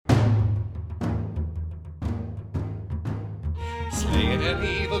Slaying an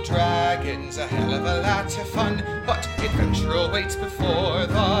evil dragon's a hell of a lot of fun, but adventure awaits before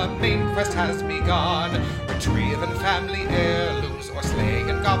the main quest has begun. Retrieving family heirlooms or slaying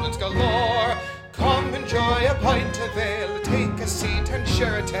goblins galore. Come enjoy a pint of ale, take a seat and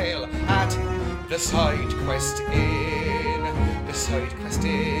share a tale at the Side Quest Inn. The Side Quest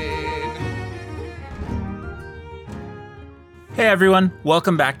Inn. Hey everyone,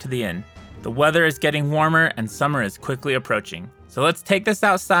 welcome back to the inn. The weather is getting warmer and summer is quickly approaching. So let's take this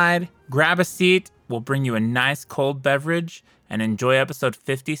outside, grab a seat, we'll bring you a nice cold beverage, and enjoy episode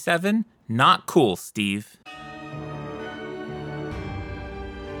 57, Not Cool, Steve.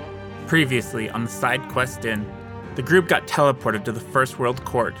 Previously on the Side Quest Inn, the group got teleported to the First World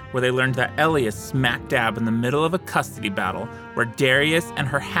Court, where they learned that Ellie is smack dab in the middle of a custody battle, where Darius and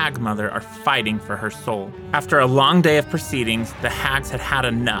her hag mother are fighting for her soul. After a long day of proceedings, the hags had had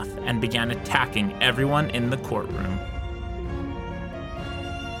enough and began attacking everyone in the courtroom.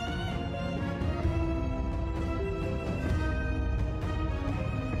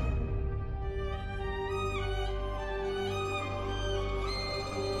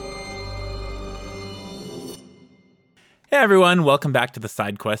 Hey everyone, welcome back to the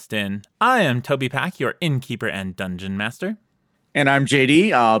Side Quest Inn. I am Toby Pack, your innkeeper and dungeon master. And I'm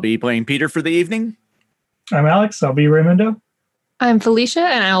JD. I'll be playing Peter for the evening. I'm Alex. I'll be Raimundo. I'm Felicia,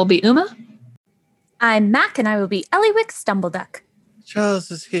 and I will be Uma. I'm Mac, and I will be Eliwick Stumbleduck.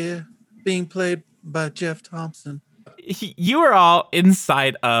 Charles is here, being played by Jeff Thompson. You are all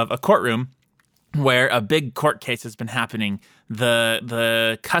inside of a courtroom where a big court case has been happening.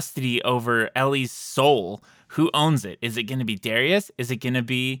 The custody over Ellie's soul. Who owns it? Is it going to be Darius? Is it going to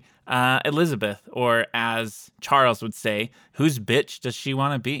be Elizabeth? Or as Charles would say, whose bitch does she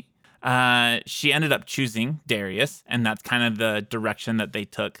want to be? She ended up choosing Darius, and that's kind of the direction that they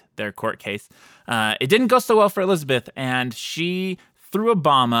took their court case. It didn't go so well for Elizabeth, and she threw a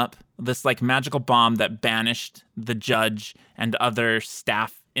bomb up, this like magical bomb that banished the judge and other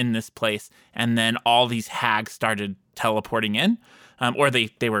staff in this place. And then all these hags started teleporting in, or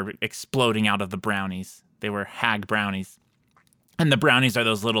they were exploding out of the brownies. They were hag brownies. And the brownies are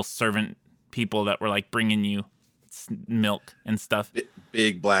those little servant people that were like bringing you milk and stuff.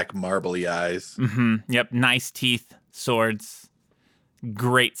 Big black marbly eyes. Mm-hmm. Yep. Nice teeth, swords,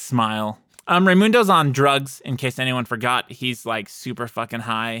 great smile. Raimundo's on drugs, in case anyone forgot. He's like super fucking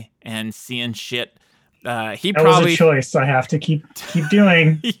high and seeing shit. That was a choice I have to keep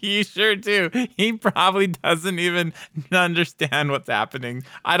doing. You sure do. He probably doesn't even understand what's happening.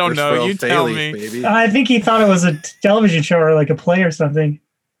 I don't know. You tell me. Baby. I think he thought it was a television show or like a play or something.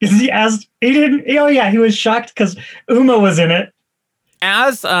 He was shocked because Uma was in it.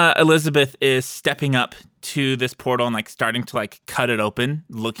 As Elizabeth is stepping up to this portal and like starting to like cut it open,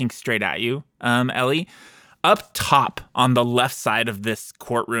 looking straight at you, Ellie. Up top on the left side of this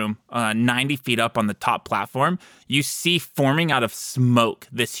courtroom, 90 feet up on the top platform, you see forming out of smoke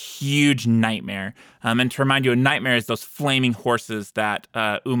this huge nightmare. And to remind you, a nightmare is those flaming horses that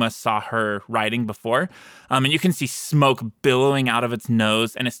Uma saw her riding before. And you can see smoke billowing out of its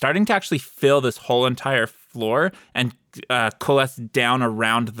nose, and it's starting to actually fill this whole entire floor and coalesce down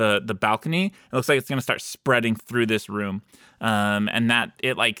around the balcony. It looks like it's going to start spreading through this room. And that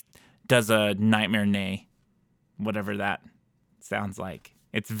it like does a nightmare neigh. Whatever that sounds like.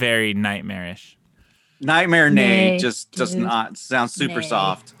 It's very nightmarish. Nightmare neigh just does not sound super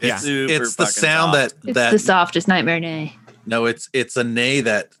soft. It's the sound soft. It's the softest nightmare neigh. No, it's a neigh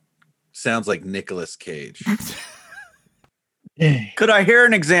that sounds like Nicolas Cage. Could I hear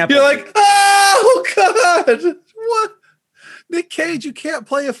an example? You're like, oh God, what? Nick Cage, you can't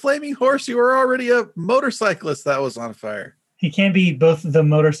play a flaming horse. You were already a motorcyclist that was on fire. He can't be both the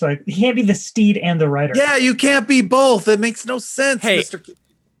motorcycle. He can't be the steed and the rider. Yeah, you can't be both. It makes no sense, hey, Mr.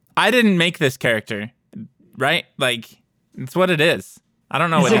 I didn't make this character, right? Like, it's what it is. I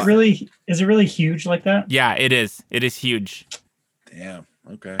don't know. Is it really huge like that? Yeah, it is. It is huge. Damn.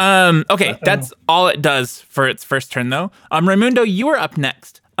 Okay. Okay, that's all it does for its first turn, though. Raimundo, you are up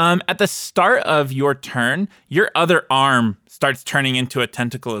next. At the start of your turn, your other arm starts turning into a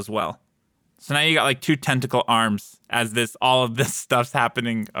tentacle as well. So now you got like two tentacle arms as all of this stuff's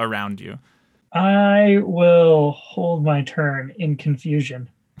happening around you. I will hold my turn in confusion.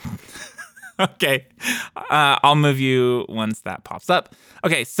 Okay. I'll move you once that pops up.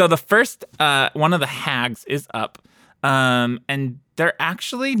 Okay, so the first one of the hags is up. And they're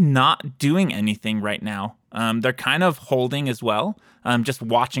actually not doing anything right now. They're kind of holding as well, just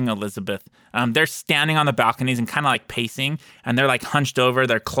watching Elizabeth. They're standing on the balconies and kind of like pacing, and they're like hunched over,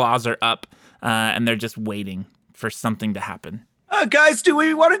 their claws are up, and they're just waiting for something to happen. Guys, do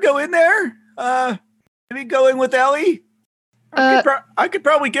we want to go in there? Maybe go in with Ellie? I could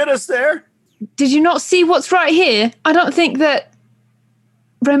probably get us there. Did you not see what's right here? I don't think that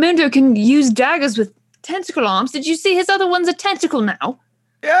Raimundo can use daggers with tentacle arms. Did you see his other one's a tentacle now?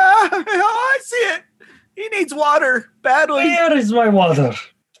 Yeah, I see it. He needs water badly. Where is my water?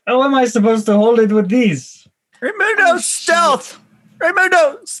 How am I supposed to hold it with these? Raimundo, stealth!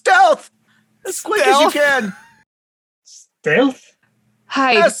 Raimundo, stealth! As quick as you can. Stealth?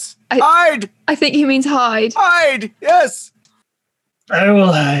 Hide. Yes, hide! I think he means hide. Hide, yes! I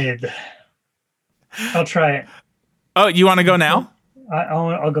will hide. I'll try it. Oh, you want to go now?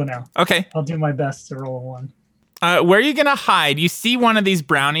 I'll go now. Okay. I'll do my best to roll one. Where are you going to hide? You see one of these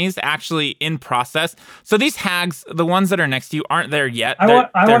brownies actually in process. So these hags, the ones that are next to you, aren't there yet. I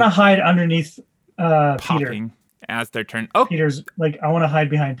want to hide underneath Peter. Popping as their turn. Oh, Peter's I want to hide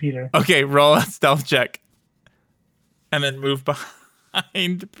behind Peter. Okay, roll a stealth check. And then move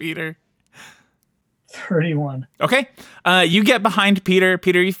behind Peter. 31. Okay. You get behind Peter.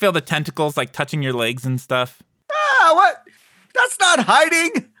 Peter, you feel the tentacles like touching your legs and stuff. Ah, what? That's not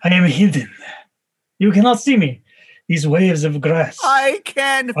hiding. I am hidden. You cannot see me. These waves of grass. I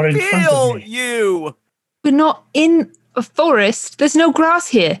can are in front feel of me. you. We're not in a forest. There's no grass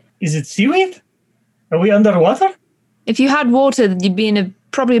here. Is it seaweed? Are we underwater? If you had water, then you'd be in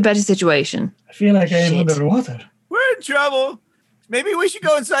probably a better situation. I feel like I am Shit. underwater. We're in trouble. Maybe we should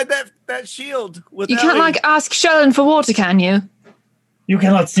go inside that shield with You can't Ellie. ask Sheldon for water, can you? You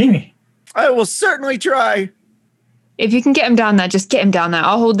cannot see me. I will certainly try. If you can get him down there, just get him down there.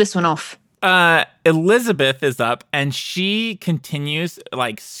 I'll hold this one off. Elizabeth is up and she continues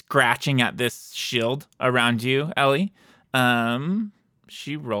scratching at this shield around you, Ellie.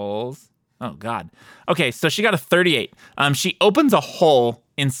 She rolls. Oh God. Okay, so she got a 38. She opens a hole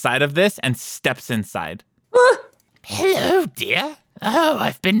inside of this and steps inside. Hello, dear. Oh,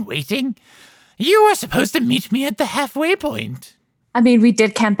 I've been waiting. You were supposed to meet me at the halfway point. I mean, we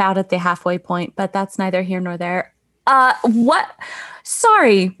did camp out at the halfway point, but that's neither here nor there. What?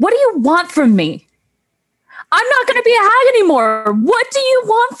 Sorry, what do you want from me? I'm not going to be a hag anymore. What do you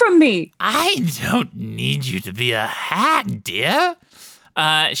want from me? I don't need you to be a hag, dear.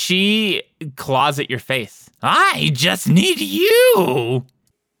 She claws at your face. I just need you.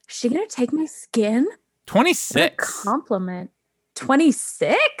 Is she going to take my skin? 26. Compliment.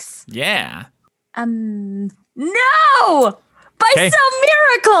 26? Yeah. No! By Okay. some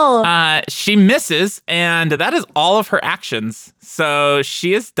miracle! She misses, and that is all of her actions. So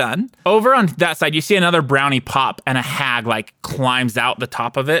she is done. Over on that side, you see another brownie pop, and a hag climbs out the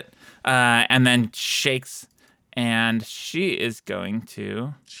top of it, and then shakes. And she is going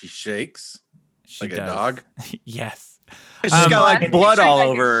to. She shakes She like does. a dog. Yes. She's got I'm blood picturing all that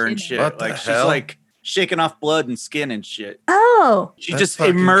over her you're and shitting shit. What the She's hell? shaking off blood and skin and shit. Oh, She That's just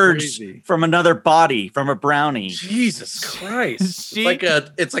fucking emerged crazy. from another body, from a brownie. Jesus Christ! She-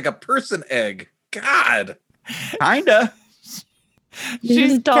 It's like a person egg. God. Kinda.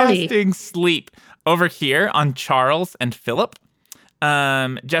 She's Dolly. casting sleep over here on Charles and Philip.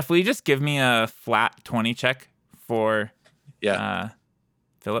 Jeff, will you just give me a flat 20 check for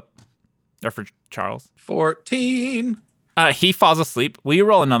Philip? Or for Charles? 14. He falls asleep. Will you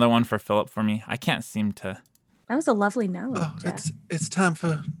roll another one for Philip for me? I can't seem to. that was a lovely note. Oh, Jeff. it's time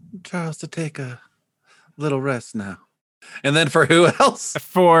for Charles to take a little rest now. And then for who else?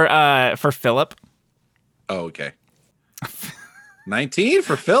 For Philip. Oh, okay. 19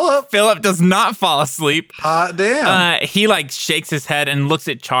 for Philip. Philip does not fall asleep. Hot damn. He shakes his head and looks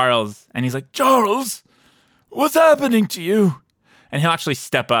at Charles, and he's like, Charles, what's happening to you? And he'll actually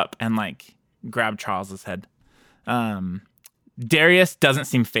step up and grab Charles's head. Darius doesn't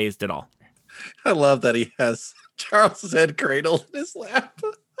seem phased at all. I love that he has Charles's head cradled in his lap.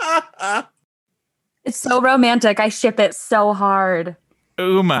 It's so romantic. I ship it so hard.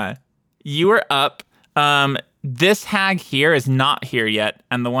 Uma, you are up. This hag here is not here yet,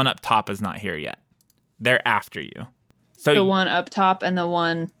 and the one up top is not here yet. They're after you. So The one up top and the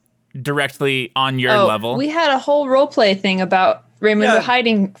one directly on your level. We had a whole roleplay thing about Raimundo Yeah.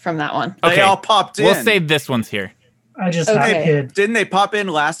 hiding from that one. Okay. They all popped in. We'll say this one's here. I just Okay. hid. Didn't they pop in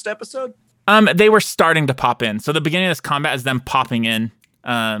last episode? They were starting to pop in. So the beginning of this combat is them popping in.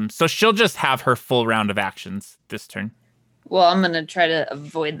 So she'll just have her full round of actions this turn. Well, I'm going to try to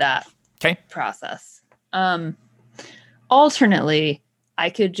avoid that Okay. process. Alternately, I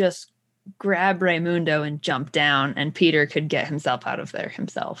could just grab Raimundo and jump down, and Peter could get himself out of there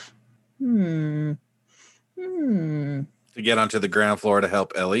himself. To get onto the ground floor to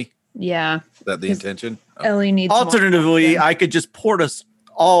help Ellie. Yeah. Is that the intention? Oh. Ellie needs more Alternatively, help I could just port us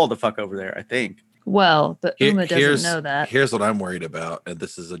all the fuck over there, I think. well, but Uma Here's- doesn't know that. Here's what I'm worried about, and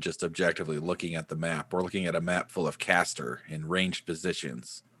this is just objectively looking at the map. We're looking at a map full of caster in ranged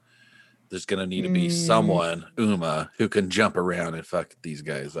positions. There's going to need to be someone, Uma, who can jump around and fuck these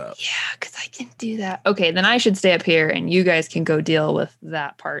guys up. Yeah, because I can do that. Okay, then I should stay up here and you guys can go deal with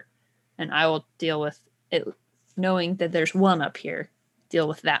that part. And I will deal with it, knowing that there's one up here. Deal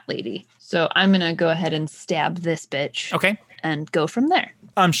with that lady. So I'm going to go ahead and stab this bitch. Okay. And go from there.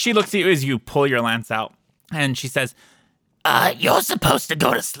 She looks at you as you pull your lance out, and she says, You're supposed to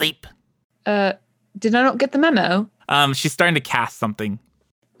go to sleep. Did I not get the memo? She's starting to cast something.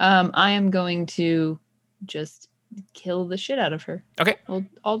 I am going to just kill the shit out of her. Okay.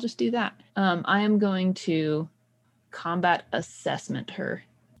 I'll just do that. I am going to combat assessment her.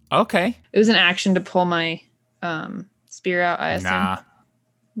 Okay. It was an action to pull my spear out, I assume.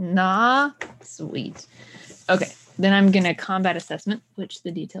 Nah. Sweet. Okay. Then I'm going to combat assessment, which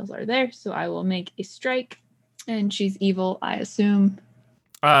the details are there. So I will make a strike. And she's evil, I assume.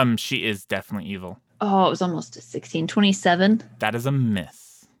 She is definitely evil. Oh, it was almost a 16. 27. That is a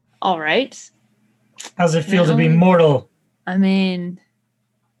miss. All right. How's it feel to be mortal? I mean,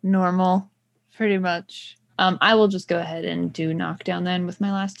 normal, pretty much. I will just go ahead and do knockdown then with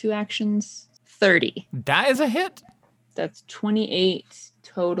my last two actions. 30. That is a hit. That's 28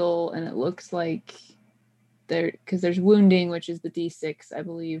 total, and it looks like because there's wounding, which is the D6, I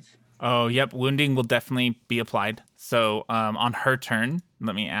believe. Oh, yep. Wounding will definitely be applied. So on her turn,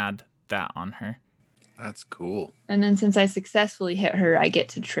 let me add that on her. That's cool. And then since I successfully hit her, I get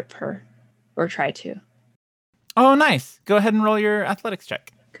to trip her, or try to. Oh, nice. Go ahead and roll your athletics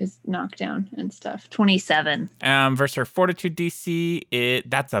check. Because knockdown and stuff. 27. Versus her fortitude DC,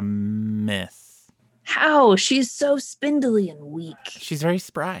 that's a miss. How? She's so spindly and weak. She's very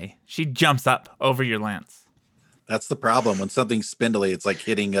spry. She jumps up over your lance. That's the problem. When something's spindly, it's like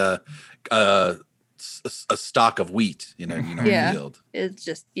hitting a stalk of wheat, Yeah. field. It's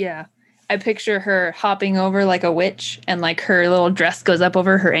just, yeah. I picture her hopping over like a witch, and like her little dress goes up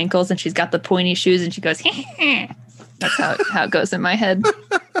over her ankles, and she's got the pointy shoes, and she goes, That's how it goes in my head.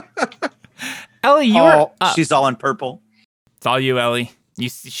 Ellie, you are up. She's all in purple. It's all you, Ellie.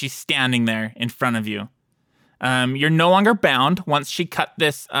 She's standing there in front of you. You're no longer bound. Once she cut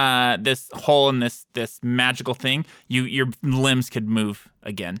this hole in this magical thing, your limbs could move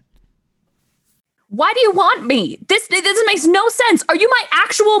again. Why do you want me? This makes no sense. Are you my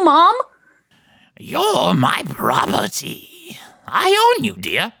actual mom? You're my property. I own you,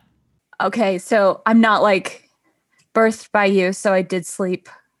 dear. Okay, so I'm not like birthed by you, so I did sleep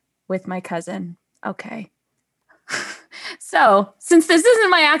with my cousin. Okay. So, since this isn't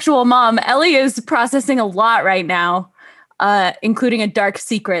my actual mom, Ellie is processing a lot right now, including a dark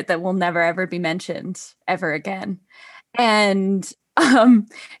secret that will never ever be mentioned ever again. And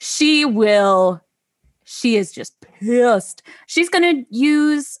she is just pissed. She's going to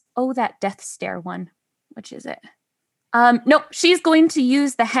use, that death stare one. Which is it? Nope, she's going to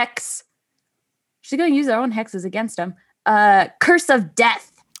use the hex. She's going to use her own hexes against him. Curse of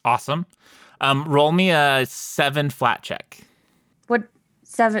Death. Awesome. Roll me a 7 flat check. What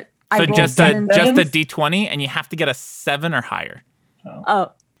 7? So just a sevens? D20, and you have to get a 7 or higher.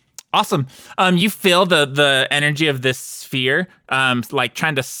 Oh. Awesome. You feel the energy of this sphere, like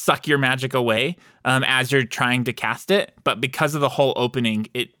trying to suck your magic away as you're trying to cast it. But because of the whole opening,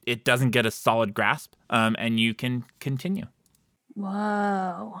 it doesn't get a solid grasp, and you can continue.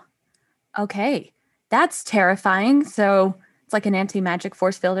 Whoa. Okay. That's terrifying. So it's like an anti-magic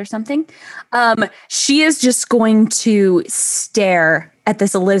force field or something. She is just going to stare at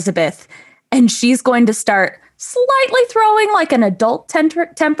this Elizabeth, and she's going to start slightly throwing like an adult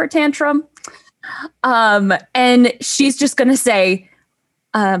temper tantrum. And she's just going to say,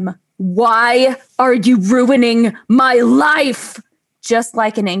 why are you ruining my life? Just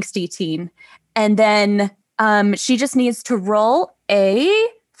like an angsty teen. And then she just needs to roll a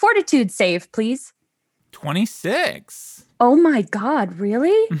fortitude save, please. 26. Oh my God,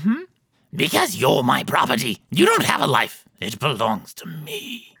 really? Mm-hmm. Because you're my property. You don't have a life. It belongs to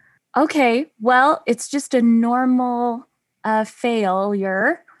me. Okay, well, it's just a normal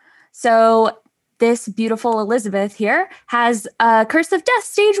failure. So this beautiful Elizabeth here has Curse of Death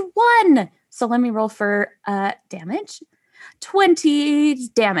stage 1. So let me roll for damage. 20,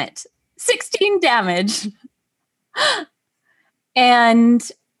 damn it. 16 damage.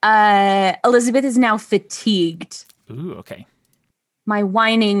 And Elizabeth is now fatigued. Ooh, okay. My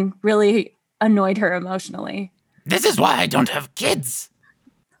whining really annoyed her emotionally. This is why I don't have kids.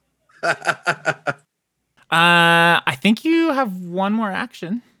 I think you have one more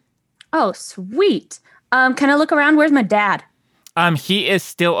action. Oh, sweet. Can I look around? Where's my dad? He is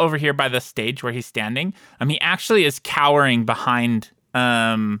still over here by the stage where he's standing. He actually is cowering behind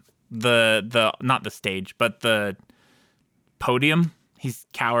the not the stage, but the podium. He's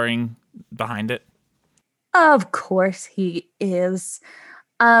cowering behind it. Of course he is.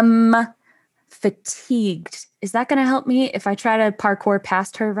 Fatigued. Is that going to help me if I try to parkour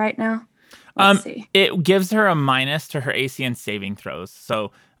past her right now? Let's see. It gives her a minus to her AC and saving throws.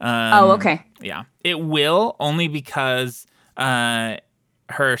 So, okay. Yeah, it will only because her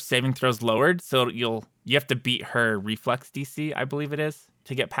saving throws lowered. So you have to beat her reflex DC, I believe it is,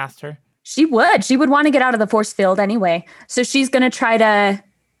 to get past her. She would want to get out of the force field anyway. So she's going to try to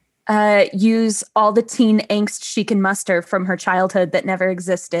use all the teen angst she can muster from her childhood that never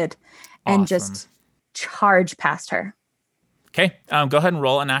existed and just charge past her. Okay. Go ahead and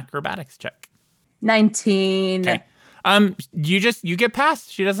roll an acrobatics check. 19. Okay. You get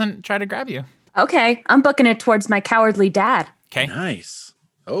past. She doesn't try to grab you. Okay. I'm booking it towards my cowardly dad. Okay. Nice.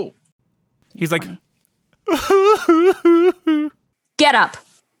 Oh. He's like, get up.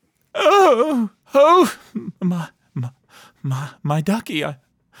 My ducky.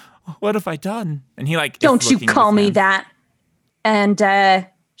 What have I done? And he like, don't you call me that. And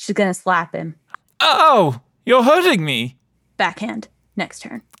she's going to slap him. Oh, you're hurting me. Backhand. Next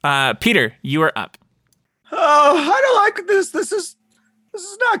turn. Peter, you are up. Oh, I don't like this. This is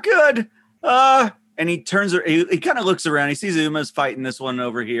not good. And he turns. He kind of looks around. He sees Uma's fighting this one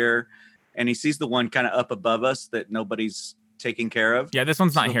over here, and he sees the one kind of up above us that nobody's taking care of. Yeah, this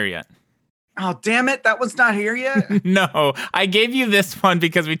one's not here yet. Oh, damn it! That one's not here yet. No, I gave you this one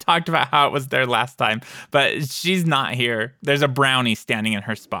because we talked about how it was there last time, but she's not here. There's a brownie standing in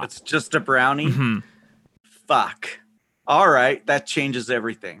her spot. It's just a brownie. Mm-hmm. Fuck. All right, that changes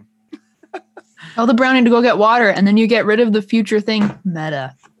everything. Tell the brownie to go get water, and then you get rid of the future thing.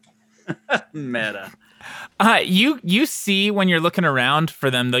 Meta. Meta. You see when you're looking around for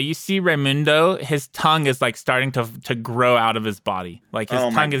them though, you see Raimundo, his tongue is like starting to grow out of his body. Like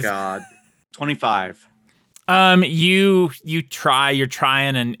his tongue is. God. 25. You're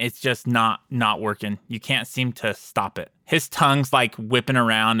trying and it's just not working. You can't seem to stop it. His tongue's like whipping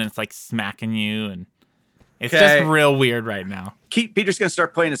around and it's like smacking you and it's just real weird right now. Peter's going to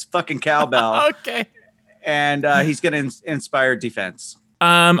start playing his fucking cowbell. Okay. And he's going to inspire defense.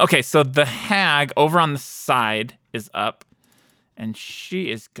 Okay, so the hag over on the side is up and she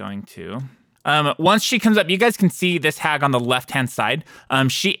is going to once she comes up, you guys can see this hag on the left-hand side.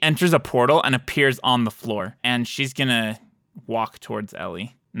 She enters a portal and appears on the floor, and she's gonna walk towards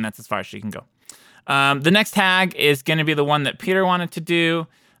Ellie, and that's as far as she can go. The next hag is gonna be the one that Peter wanted to do.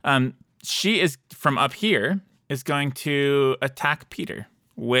 She is from up here is going to attack Peter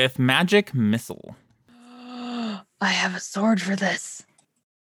with magic missile. I have a sword for this.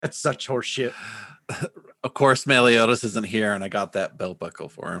 That's such horseshit. Of course, Meliodas isn't here, and I got that belt buckle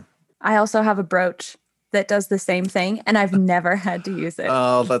for him. I also have a brooch that does the same thing, and I've never had to use it.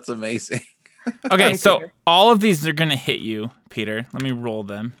 Oh, that's amazing. Okay, so all of these are going to hit you, Peter. Let me roll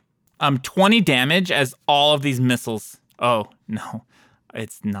them. 20 damage as all of these missiles. Oh, no,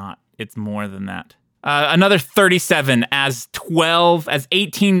 it's not. It's more than that. Another 37 as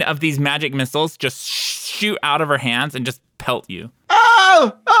 18 of these magic missiles just shoot out of her hands and just pelt you.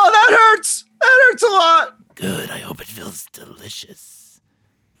 Oh, that hurts. That hurts a lot. Good, I hope it feels delicious.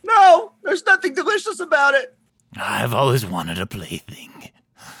 No, there's nothing delicious about it. I've always wanted a plaything.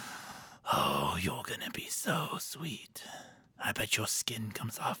 Oh, you're gonna be so sweet. I bet your skin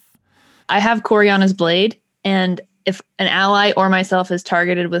comes off. I have Coriana's blade, and if an ally or myself is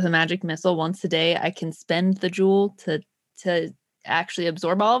targeted with a magic missile once a day, I can spend the jewel to actually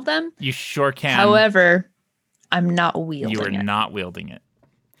absorb all of them. You sure can. However, I'm not wielding it. You are not wielding it.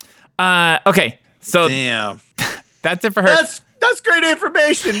 Okay, so damn. That's it for her. That's great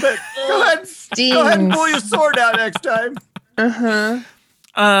information, but go ahead and pull your sword out next time.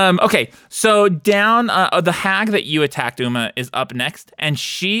 Okay, so down the hag that you attacked, Uma, is up next, and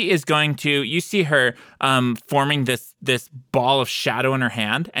she is going to. You see her forming this ball of shadow in her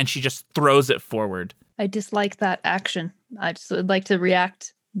hand, and she just throws it forward. I dislike that action. I just would like to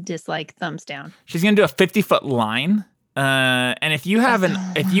react. Dislike, thumbs down. She's going to do a 50-foot line. And if you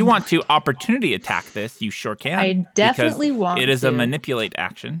want to opportunity attack this, you sure can. I definitely want to. It is a manipulate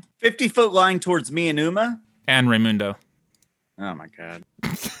action. 50-foot line towards me and Uma? And Raimundo. Oh my God.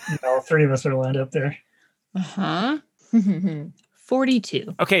 All three of us are lined up there.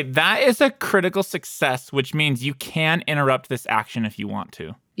 42. Okay, that is a critical success, which means you can interrupt this action if you want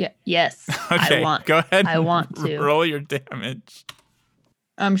to. Yeah. Yes. Okay, go ahead. I want to. Roll your damage.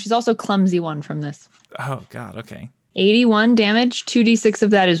 She's also clumsy one from this. Oh, God, okay. 81 damage. 2d6 of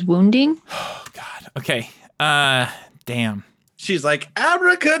that is wounding. Oh, God. Okay. Damn. She's like,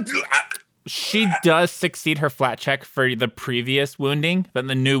 abracadabra. She does succeed her flat check for the previous wounding, but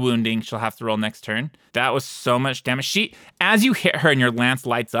the new wounding she'll have to roll next turn. That was so much damage. As you hit her and your lance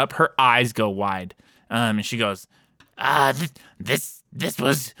lights up, her eyes go wide. And she goes, this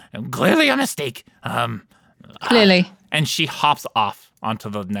was clearly a mistake. Clearly. And she hops off onto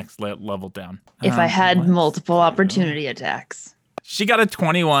the next level down. If I had multiple opportunity attacks. She got a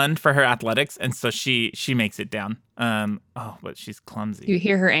 21 for her athletics, and so she makes it down. But she's clumsy. You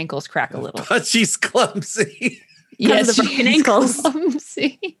hear her ankles crack a little. But she's clumsy. Yes, of the broken ankles.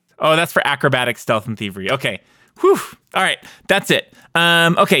 Clumsy. Oh, that's for acrobatic, stealth, and thievery. Okay. Whew. All right. That's it.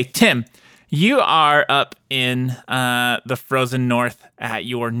 Okay, Tim, you are up in the frozen north at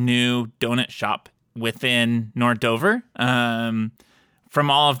your new donut shop within Nordover. From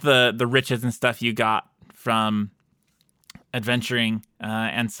all of the riches and stuff you got from adventuring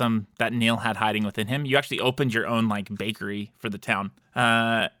and some that Neil had hiding within him, you actually opened your own like bakery for the town.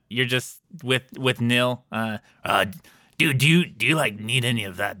 You're just with Neil. Dude, do you like need any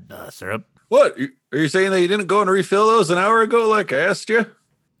of that syrup? What? Are you saying that you didn't go and refill those an hour ago like I asked you?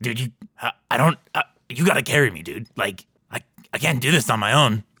 Dude, I don't. You gotta carry me, dude. Like I can't do this on my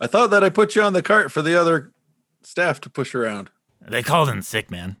own. I thought that I put you on the cart for the other staff to push around. They called in sick,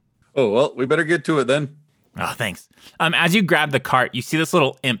 man. Oh, well, we better get to it then. Oh, thanks. As you grab the cart, you see this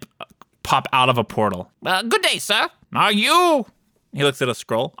little imp pop out of a portal. Good day, sir. Are you? He looks at a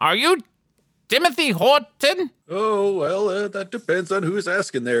scroll. Are you Timothy Horton? Oh, well, that depends on who's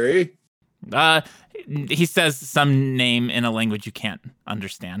asking there, eh? He says some name in a language you can't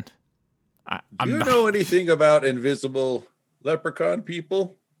understand. Do you know anything about invisible leprechaun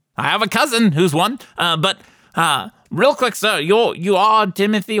people? I have a cousin who's one. But real quick, sir, you are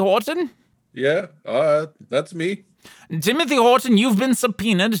Timothy Horton? Yeah, that's me. Timothy Horton, you've been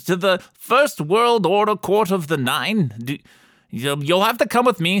subpoenaed to the First World Order Court of the Nine. You'll have to come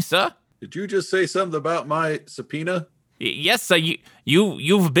with me, sir. Did you just say something about my subpoena? Yes, sir.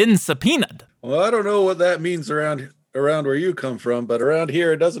 You've been subpoenaed. Well, I don't know what that means around where you come from, but around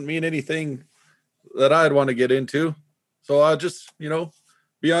here it doesn't mean anything that I'd want to get into. So I'll just,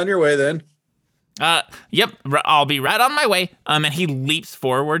 be on your way then. Yep, I'll be right on my way. And he leaps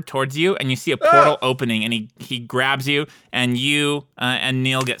forward towards you, and you see a portal opening, and he grabs you, and you and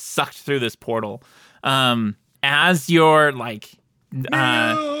Neil get sucked through this portal. As you're like,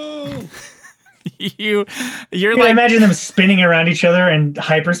 No! you're I like, imagine them spinning around each other and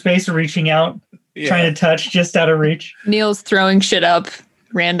hyperspace reaching out, trying to touch just out of reach. Neil's throwing shit up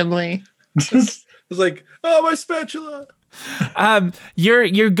randomly. It's like, oh, my spatula.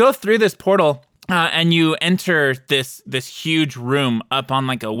 you go through this portal. And you enter this huge room up on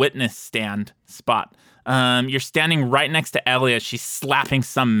like a witness stand spot. You're standing right next to Elliot. She's slapping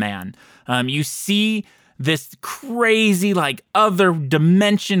some man. You see this crazy like other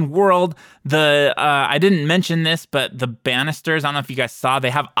dimension world. I didn't mention this, but the banisters, I don't know if you guys saw, they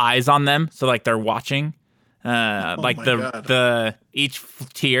have eyes on them, so like they're watching. The each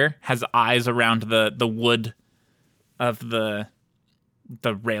tier has eyes around the wood of the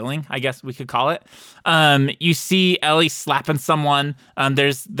railing, I guess we could call it. You see Ellie slapping someone.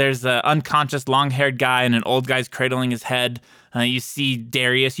 There's an unconscious long-haired guy and an old guy's cradling his head. You see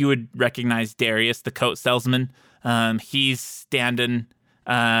Darius. You would recognize Darius, the coat salesman. He's standing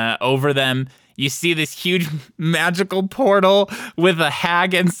over them. You see this huge magical portal with a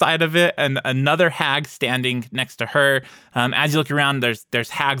hag inside of it and another hag standing next to her. As you look around, there's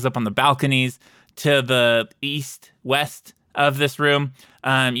hags up on the balconies to the east, west of this room.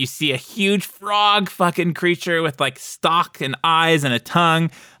 You see a huge frog fucking creature with like stalk and eyes and a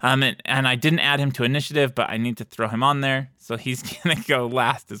tongue. And I didn't add him to initiative, but I need to throw him on there. So he's going to go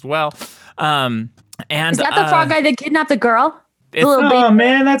last as well. And is that the frog guy that kidnapped the girl?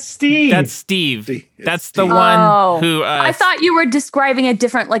 Man, that's Steve. That's Steve. That's the one who... I thought you were describing a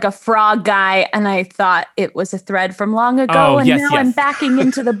different, like a frog guy, and I thought it was a thread from long ago, I'm backing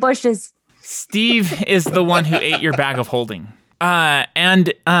into the bushes. Steve is the one who ate your bag of holding.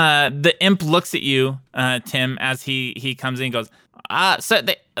 And the imp looks at you, Tim, as he comes in and goes, so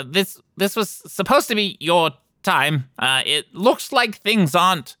this was supposed to be your time. It looks like things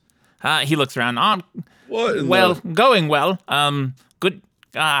aren't. He looks around. Going well. Good.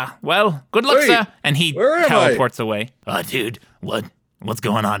 Good luck, sir. And he teleports away. Dude, what's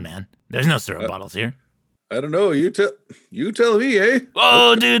going on, man? There's no syrup bottles here. I don't know. You tell me, eh?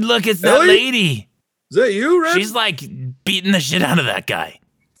 Oh, dude, look, it's that lady. Is that you, Red? She's like beating the shit out of that guy.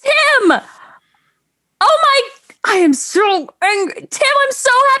 Tim! I am so angry. Tim, I'm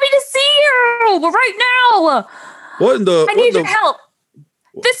so happy to see you right now. I need your help.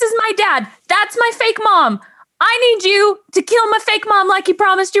 This is my dad. That's my fake mom. I need you to kill my fake mom like you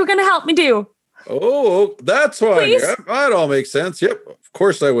promised you were going to help me do. Oh, that's fine. Please? Yeah, that all makes sense. Yep, of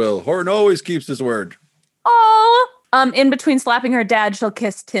course I will. Horton always keeps his word. Oh. In between slapping her dad, she'll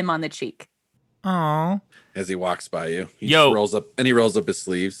kiss Tim on the cheek. Oh, As he walks by you, he Yo. just rolls up his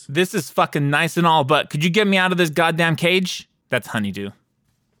sleeves. this is fucking nice and all, but could you get me out of this goddamn cage? That's Honeydew.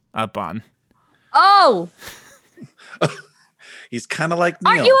 Up on. Oh, He's kind of like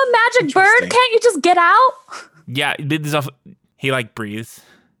Neil. aren't you a magic bird? Interesting. Can't you just get out? Yeah, he like breathes.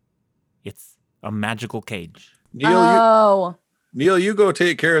 It's a magical cage. Oh. Neil, you go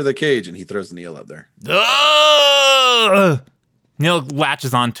take care of the cage, and he throws Neil up there. Ugh! Neil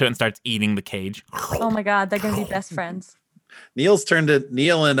latches onto it and starts eating the cage. Oh my God, they're going to be best friends. Neil's turned to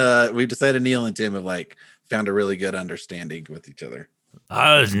Neil, and we've decided Neil and Tim have like found a really good understanding with each other.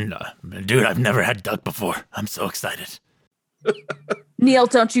 Dude, I've never had duck before. I'm so excited. Neil,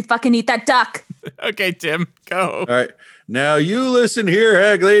 don't you fucking eat that duck. Okay, Tim, go. All right, now you listen here,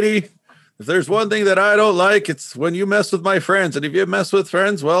 hag lady. If there's one thing that I don't like, it's when you mess with my friends. And if you mess with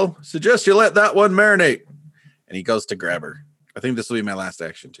friends, well, suggest you let that one marinate. And he goes to grab her. I think this will be my last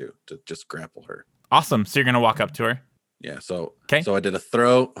action too, to just grapple her. Awesome. So you're gonna walk up to her. Yeah. So Okay. So I did a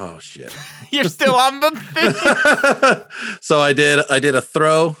throw. Oh shit. You're still on the thing. So I did a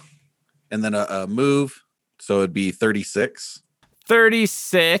throw, and then a move. So it'd be 36.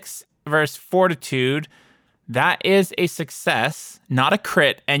 36 versus fortitude. That is a success, not a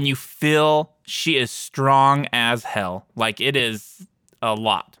crit, and you feel she is strong as hell. Like it is a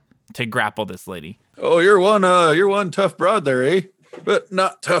lot to grapple this lady. Oh, you're one tough broad there, eh? But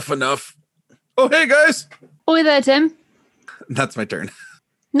not tough enough. Oh, hey guys. Oi there, Tim. That's my turn.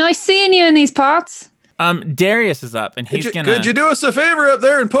 Nice seeing you in these parts. Darius is up, and he's Could you do us a favor up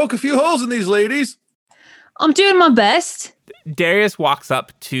there and poke a few holes in these ladies? I'm doing my best. Darius walks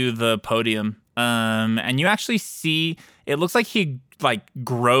up to the podium, and you actually see it looks like he like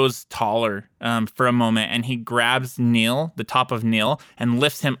grows taller for a moment, and he grabs Neil, the top of Neil, and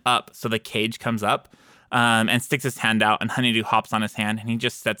lifts him up so the cage comes up, and sticks his hand out, and Honeydew hops on his hand, and he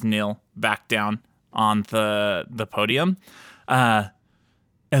just sets Neil back down on the podium.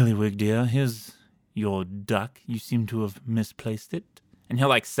 Eliwood, dear, here's your duck. You seem to have misplaced it. And he'll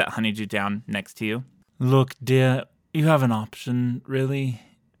like set Honeydew down next to you. Look, dear, you have an option, really.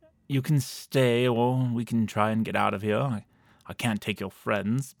 You can stay, or we can try and get out of here. I can't take your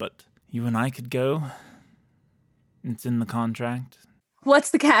friends, but you and I could go. It's in the contract.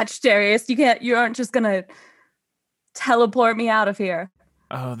 What's the catch, Darius? You aren't just going to teleport me out of here.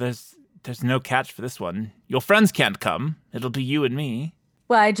 Oh, there's no catch for this one. Your friends can't come. It'll be you and me.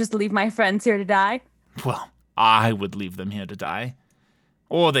 Well, I just leave my friends here to die? Well, I would leave them here to die.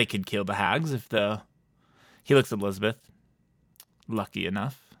 Or they could kill the hags if the... He looks at Elizabeth. Lucky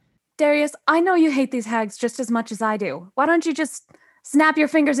enough. Darius, I know you hate these hags just as much as I do. Why don't you just snap your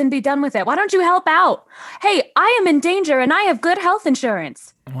fingers and be done with it? Why don't you help out? Hey, I am in danger and I have good health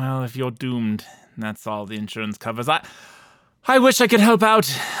insurance. Well, if you're doomed, that's all the insurance covers. I wish I could help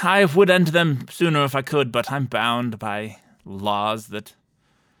out. I would end them sooner if I could, but I'm bound by laws that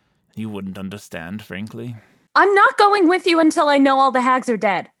you wouldn't understand, frankly. I'm not going with you until I know all the hags are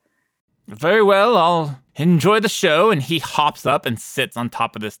dead. Very well, I'll enjoy the show. And he hops up and sits on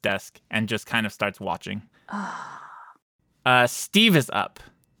top of this desk and just kind of starts watching. Steve is up.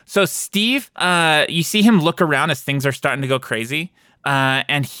 So Steve, you see him look around as things are starting to go crazy.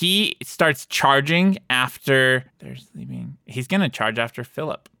 And he starts charging after they're sleeping. He's going to charge after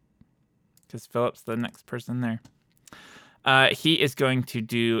Philip because Philip's the next person there. He is going to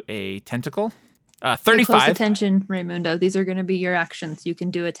do a tentacle. 35. Close attention, Raymundo. These are going to be your actions. You can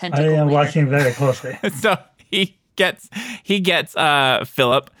do a tentacle. I am later. watching very closely. So he gets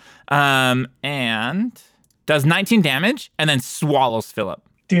Philip and does 19 damage and then swallows Philip.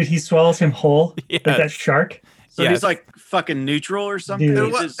 Dude, he swallows him whole Yes. like that shark. So Yes. he's like fucking neutral or something. Dude. He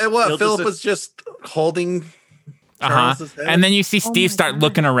And what, just- and what he'll Philip just- was just holding Charles's head? And then you see Steve my start God.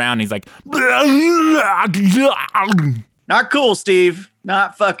 looking around. He's like, Not cool, Steve.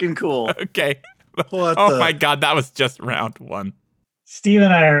 Not fucking cool. okay. What Oh the- my God, that was just round one. Steve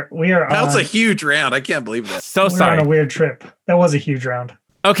and I are That's on, a huge round. I can't believe that. So we're on sorry. a weird trip. That was a huge round.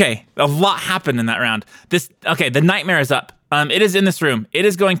 Okay, a lot happened in that round. The nightmare is up. It is in this room. It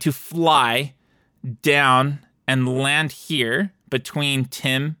is going to fly down and land here between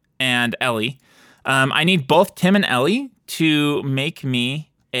Tim and Ellie. I need both Tim and Ellie to make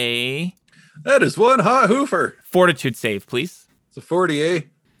me a That is one hot hoofer. fortitude save, please. It's a 40, eh?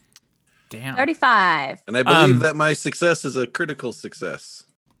 Damn. 35. And I believe that my success is a critical success.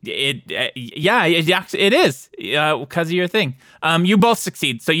 It is because of your thing. You both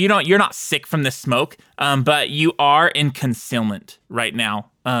succeed, so you're not sick from the smoke, but you are in concealment right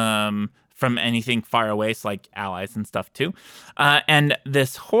now from anything far away, so like allies and stuff too. And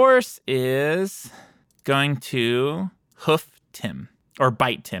this horse is going to hoof Tim or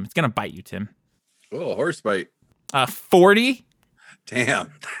bite Tim. It's gonna bite you, Tim. Oh, horse bite. 40.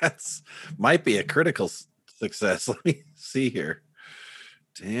 Damn, that's might be a critical success. Let me see here.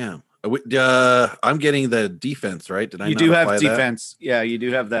 Damn. I'm getting the defense, right? Did I? You do have defense. That? Yeah, you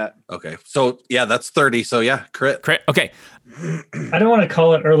do have that. Okay. So yeah, that's 30. So yeah, crit. Okay. I don't want to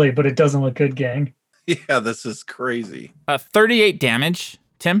call it early, but it doesn't look good, gang. Yeah, this is crazy. 38 damage,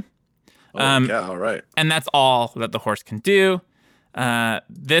 Tim. All right. And that's all that the horse can do.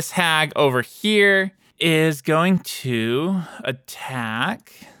 This hag over here is going to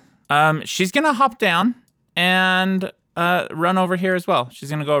attack. She's going to hop down and run over here as well. She's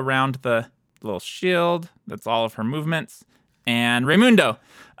going to go around the little shield. That's all of her movements. And Raimundo,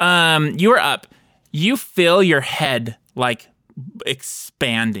 you are up. You feel your head like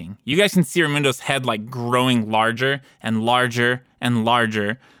expanding. You guys can see Raimundo's head like growing larger and larger and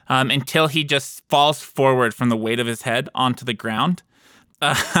larger until he just falls forward from the weight of his head onto the ground.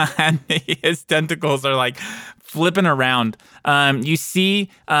 And his tentacles are like flipping around. You see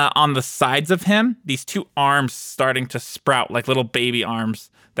on the sides of him, these two arms starting to sprout like little baby arms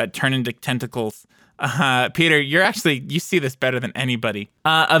that turn into tentacles. Peter, you see this better than anybody.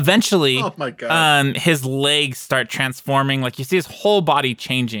 Eventually, oh my God. His legs start transforming. Like you see his whole body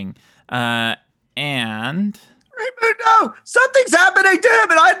changing. And Raimundo, something's happening to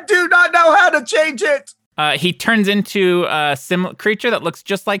him and I do not know how to change it. He turns into a similar creature that looks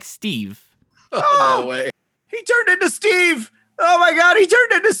just like Steve. Oh, no way. He turned into Steve. Oh my God, he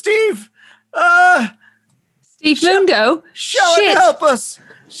turned into Steve. Steve Mundo. Sean, help us.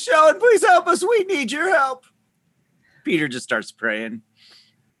 Sean, please help us. We need your help. Peter just starts praying.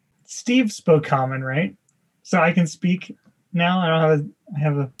 Steve spoke common, right? So I can speak now. I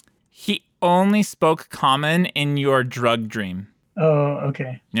have a. He only spoke common in your drug dream. Oh,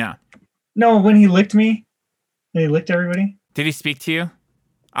 okay. Yeah. No, when he licked me, he licked everybody. Did he speak to you?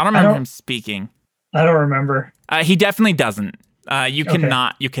 I don't remember him speaking. I don't remember. He definitely doesn't. You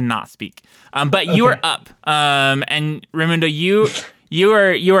cannot speak. But you are up. And Raimundo, you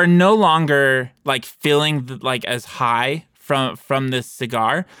are no longer like feeling like as high from this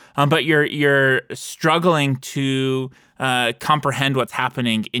cigar. But you're struggling to comprehend what's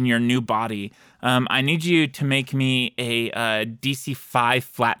happening in your new body. I need you to make me a DC 5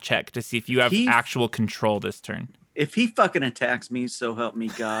 flat check to see if you have actual control this turn. If he fucking attacks me, so help me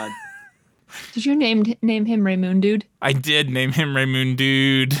God. Did you name him Raimundude? I did name him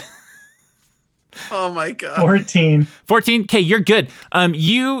Raimundude. Oh my God. 14. 14. Okay, you're good.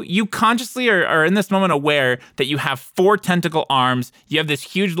 You consciously are in this moment aware that you have 4 tentacle arms. You have this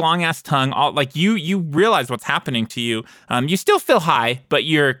huge long ass tongue. All like you realize what's happening to you. You still feel high, but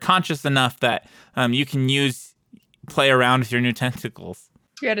you're conscious enough that you can play around with your new tentacles.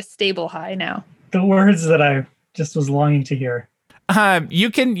 You're at a stable high now. The words that I just was longing to hear.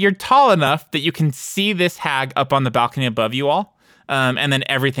 You're tall enough that you can see this hag up on the balcony above you all. And then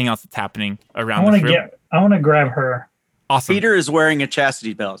everything else that's happening around this room. I want to grab her. Awesome. Peter is wearing a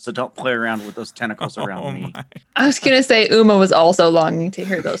chastity belt, so don't play around with those tentacles around me. I was going to say Uma was also longing to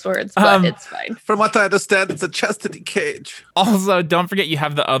hear those words, but it's fine. From what I understand, it's a chastity cage. Also, don't forget you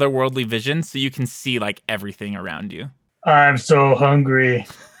have the otherworldly vision, so you can see like everything around you. I'm so hungry.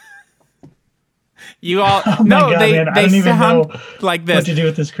 You all oh my God, they man. I don't even know like this. What to do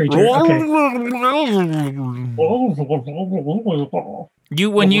with this creature? Okay.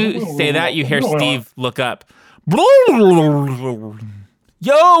 When you say that, you hear Steve look up.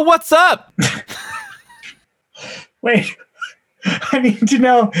 Yo, what's up? Wait, I need to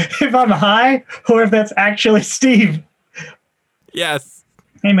know if I'm high or if that's actually Steve. Yes.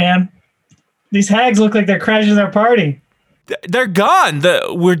 Hey, man, these hags look like they're crashing their party. They're gone.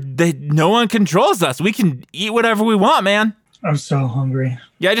 No one controls us. We can eat whatever we want, man. I'm so hungry.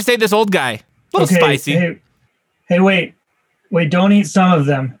 Yeah, I just ate this old guy. A little spicy. Hey, wait. Don't eat some of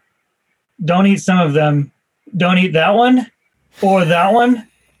them. Don't eat some of them. Don't eat that one or that one.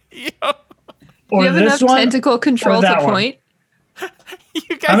 Or you have this enough one, tentacle control to point?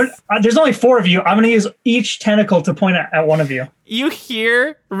 You guys, there's only 4 of you. I'm going to use each tentacle to point at one of you. You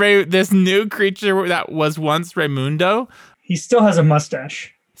hear this new creature that was once Raimundo. He still has a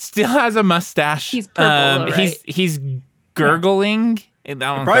mustache. He's purple, though, right? He's gurgling. It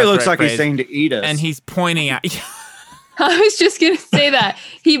probably looks like he's saying to eat us. And he's pointing at you. I was just going to say that.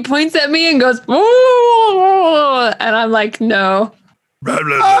 He points at me and goes, "Ooh," and I'm like, no.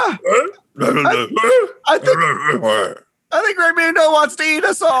 I think Raimundo wants to eat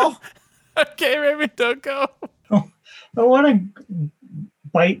us all. Okay, Raimundo, go. I want to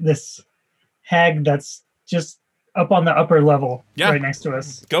bite this hag that's just up on the upper level, right next to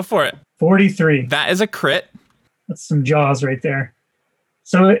us. Go for it. 43. That is a crit. That's some jaws right there.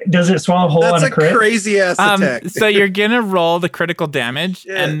 So does it swallow whole on a crit? That's a crazy ass attack. So you're gonna roll the critical damage,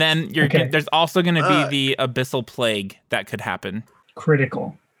 and then there's also gonna be the abyssal plague that could happen.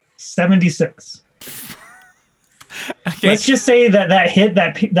 Critical. 76. Okay. Let's just say that hit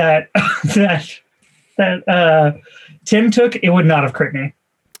that Tim took, it would not have crit me.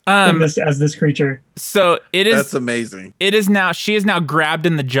 As this creature. So it is. That's amazing. It is now. She is now grabbed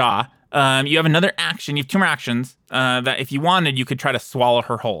in the jaw. You have another action. You have 2 more actions. That if you wanted, you could try to swallow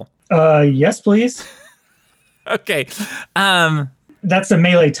her whole. Yes, please. Okay. That's a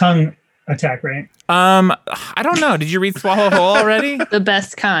melee tongue attack, right? I don't know. Did you read swallow whole already? The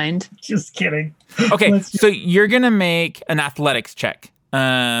best kind. Just kidding. Okay, so you're gonna make an athletics check,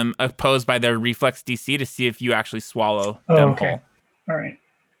 opposed by their reflex DC to see if you actually swallow them whole. All right.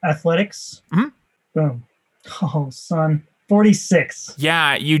 Athletics. Mm-hmm. Boom. Oh, son. 46.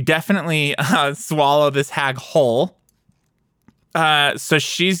 Yeah, you definitely swallow this hag whole. So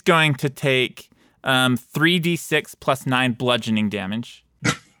she's going to take 3d6 plus 9 bludgeoning damage.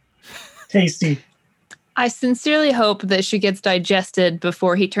 Tasty. I sincerely hope that she gets digested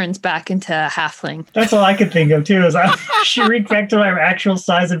before he turns back into a halfling. That's all I could think of, too, is I shrink back to my actual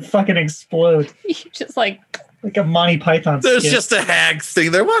size and fucking explode. You just like a Monty Python There's skit. just a hag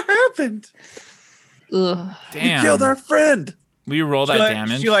sitting there. What happened? Ugh. Damn. You killed our friend. Will you roll that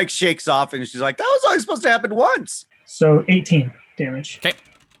damage? She shakes off and she's like, that was only supposed to happen once. So 18 damage. Okay.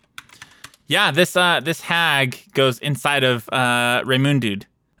 Yeah, this hag goes inside of Raymundud.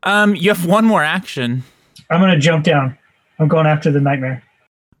 You have 1 more action. I'm going to jump down. I'm going after the nightmare.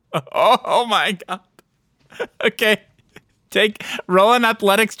 Oh my god. Okay. Roll an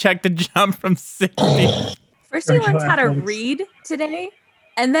athletics check to jump from 60. First he learns how to read today,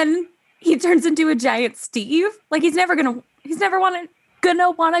 and then he turns into a giant Steve. Like he's never gonna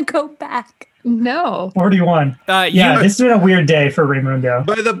want to go back. No. 41. This has been a weird day for Raimundo.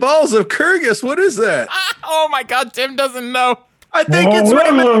 By the balls of Kyrgyz, what is that? Oh my god, Tim doesn't know. I think it's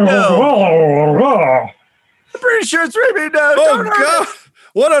Raimundo. I'm pretty sure it's Raimundo. Oh god.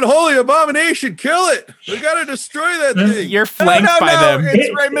 What unholy abomination! Kill it! We gotta destroy that thing. You're flanked by them. It's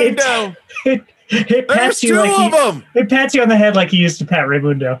Raimundo. It pats There's you 2 like of them. It pats you on the head like he used to pat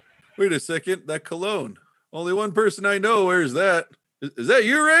Raimundo. Wait a second. That cologne. Only one person I know wears that. Is that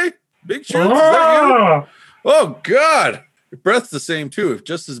you, Ray? Big Shoes? Is that you? Oh god. Your breath's the same too,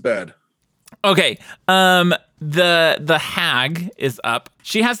 just as bad. Okay. The hag is up.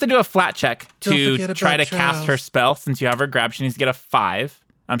 She has to do a flat check to try to cast her spell. Since you have her grabbed, she needs to get a 5.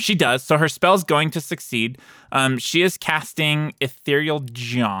 She does. So her spell's going to succeed. She is casting Ethereal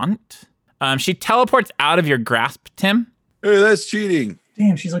Jaunt. She teleports out of your grasp, Tim. Hey, that's cheating.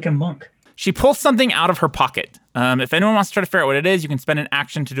 Damn, she's like a monk. She pulls something out of her pocket. If anyone wants to try to figure out what it is, you can spend an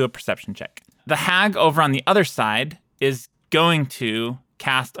action to do a perception check. The hag over on the other side is going to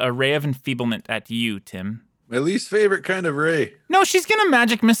cast a Ray of Enfeeblement at you, Tim. My least favorite kind of ray. No, she's going to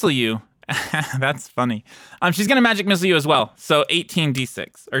magic missile you. That's funny. She's going to magic missile you as well. So 18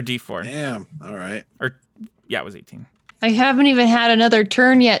 D6 or D4. Damn. All right. It was 18. I haven't even had another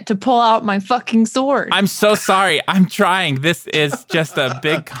turn yet to pull out my fucking sword. I'm so sorry. I'm trying. This is just a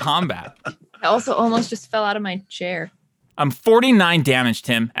big combat. I also almost just fell out of my chair. 49 damage,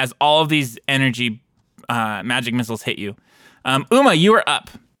 Tim, as all of these energy magic missiles hit you. Uma, you are up.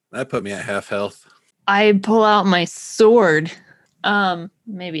 That put me at half health. I pull out my sword.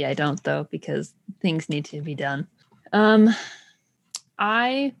 Maybe I don't though, because things need to be done.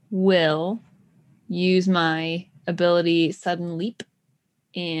 I will use my ability Sudden Leap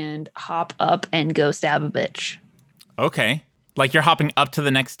and hop up and go stab a bitch. Okay. Like you're hopping up to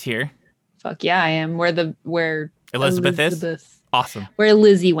the next tier. Fuck yeah, I am. Where Elizabeth is? Awesome. Where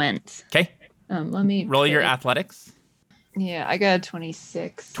Lizzie went. Okay. Let me roll your athletics. Yeah, I got a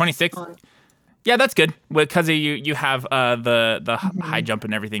 26. 26? Yeah, that's good. Because you have the high jump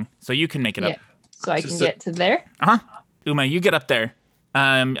and everything. So you can make it up. So I can get to there? Uh-huh. Uma, you get up there.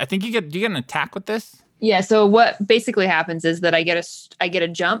 I think you get an attack with this? Yeah, so what basically happens is that I get a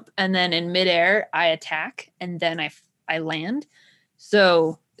jump, and then in midair I attack, and then I land.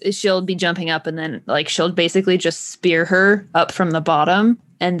 So she'll be jumping up, and then she'll basically just spear her up from the bottom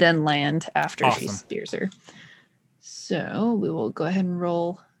and then land after she spears her. So we will go ahead and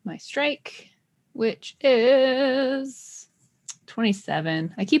roll my strike, which is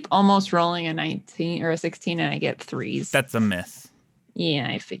 27. I keep almost rolling a 19 or a 16 and I get 3s. That's a miss. Yeah,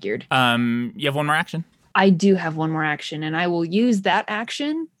 I figured. You have one more action? I do have one more action, and I will use that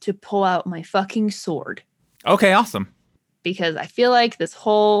action to pull out my fucking sword. Okay, awesome. Because I feel like this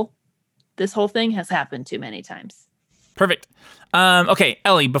whole thing has happened too many times. Perfect. Okay,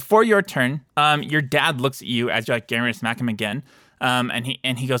 Ellie, before your turn, your dad looks at you as you're like getting ready to smack him again.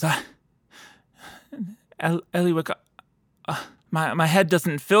 And he goes, Ellie, my head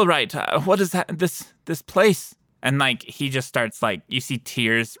doesn't feel right. What is that? This place? And like he just starts like, you see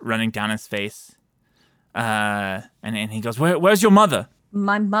tears running down his face. And he goes, where's your mother?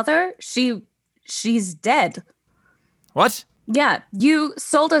 My mother? She's dead. What? Yeah, you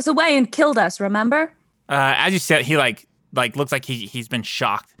sold us away and killed us, remember? As you said, he like looks like he's been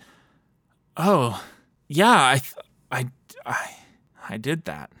shocked. Oh, yeah, I did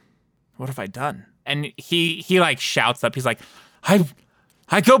that. What have I done? And he like shouts up. He's like, I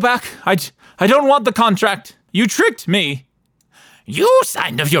go back. I don't want the contract. You tricked me. You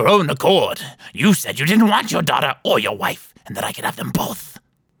signed of your own accord. You said you didn't want your daughter or your wife, and that I could have them both.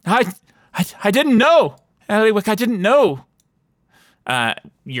 I didn't know. Eliwick, I didn't know.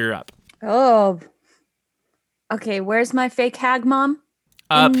 You're up. Oh. Okay, where's my fake hag mom?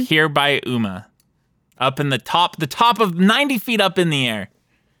 Up here by Uma. Up in the top of 90 feet up in the air.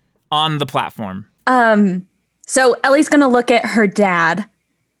 On the platform. So Ellie's gonna look at her dad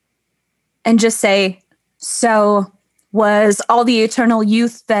and just say, so was all the eternal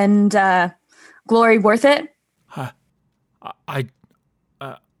youth and glory worth it? I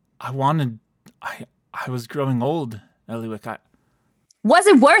was growing old, Eliwick. Was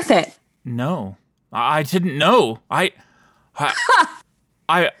it worth it? No. I didn't know.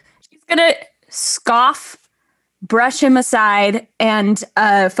 She's gonna scoff, brush him aside, and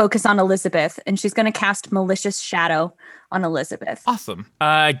focus on Elizabeth. And she's gonna cast Malicious Shadow on Elizabeth. Awesome. Go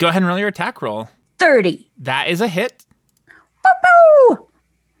ahead and roll your attack roll. 30. That is a hit. Boo-boo!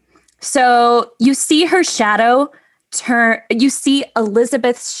 So you see her shadow you see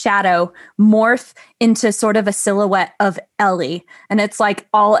Elizabeth's shadow morph into sort of a silhouette of Ellie. And it's like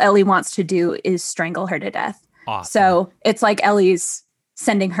all Ellie wants to do is strangle her to death. Awesome. So it's like Ellie's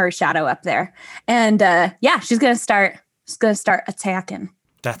sending her shadow up there. And she's gonna start attacking.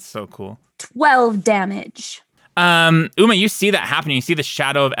 That's so cool. 12 damage. Uma, you see that happening. You see the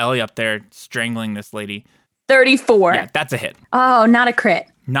shadow of Ellie up there strangling this lady. 34. Yeah, that's a hit. Oh, not a crit.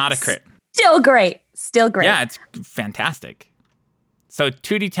 Not a crit. Still great. Yeah, it's fantastic. So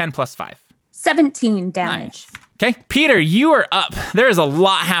 2d10 plus 5. 17 damage. Nice. Okay, Peter, you are up. There is a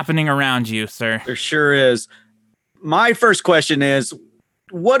lot happening around you, sir. There sure is. My first question is,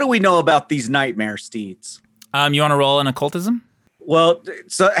 what do we know about these nightmare steeds? You want to roll an occultism? Well,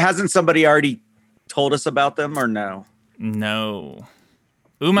 so hasn't somebody already told us about them or no? No.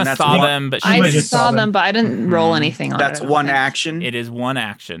 Uma saw them, but I she just saw them, but I didn't roll anything on That's it. one action. It is one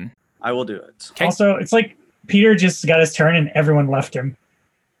action. I will do it. Okay. Also, it's like Peter just got his turn and everyone left him.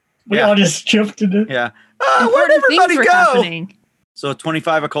 We all just jumped into. Yeah. Important Where'd everybody things were go? happening. So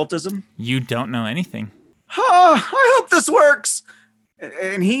 25 occultism. You don't know anything. Oh, I hope this works.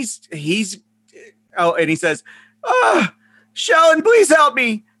 And he's and he says, Shellen, please help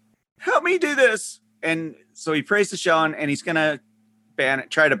me. Help me do this. And so he prays to Shellen, and he's gonna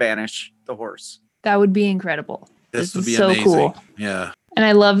try to banish the horse. That would be incredible. This would is be so amazing. cool. Yeah. And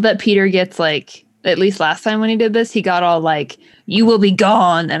I love that Peter gets like, at least last time when he did this, he got all like, "You will be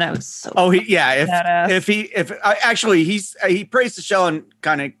gone," and I was so. Oh, if badass. he prays to Shellen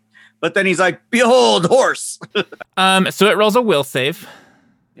kind of, but then he's like, "Behold, horse." So it rolls a will save.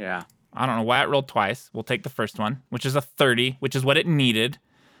 Yeah. I don't know why it rolled twice. We'll take the first one, which is a 30, which is what it needed.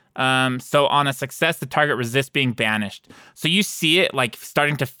 So on a success, the target resists being banished. So you see it like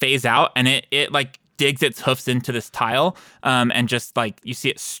starting to phase out, and it like digs its hoofs into this tile, and just like you see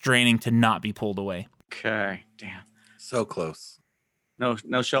it straining to not be pulled away. Okay. Damn. So close. No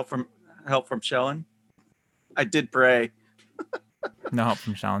help from Shellen. I did pray. No help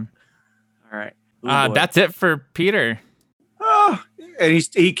from Shellen. All right. Ooh, boy. That's it for Peter. Oh, and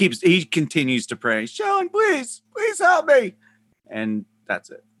he continues to pray. Shellen, please help me. And that's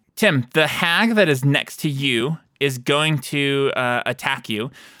it. Tim, the hag that is next to you is going to attack you.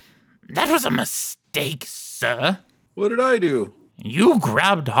 That was a mistake, sir. What did I do? You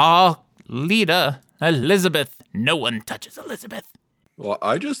grabbed our leader, Elizabeth. No one touches Elizabeth. Well,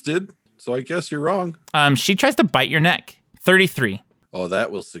 I just did. So I guess you're wrong. She tries to bite your neck. 33. Oh,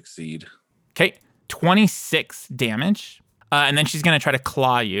 that will succeed. Okay, 26 damage. And then she's going to try to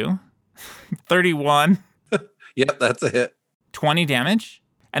claw you. 31. Yep, that's a hit. 20 damage.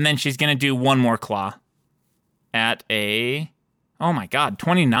 And then she's going to do one more claw at oh my God,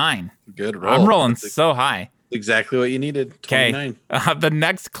 29. Good roll. I'm rolling so high. Exactly what you needed. Okay. 29. The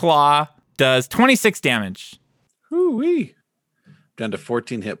next claw does 26 damage. Woo-wee. Down to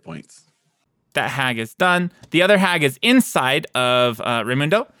 14 hit points. That hag is done. The other hag is inside of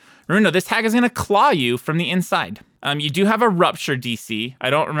Raimundo. Raimundo, this hag is going to claw you from the inside. You do have a rupture DC. I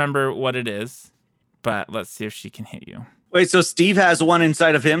don't remember what it is, but let's see if she can hit you. Wait, so Steve has one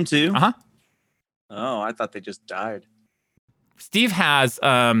inside of him too? Uh-huh. Oh, I thought they just died. Steve has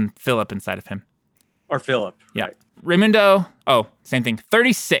Philip inside of him. Or Philip. Yeah. Right. Raimundo, same thing.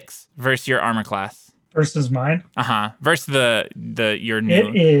 36 versus your armor class. Versus mine. Uh-huh. Versus your new.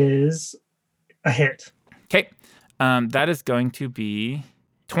 It is a hit. Okay. That is going to be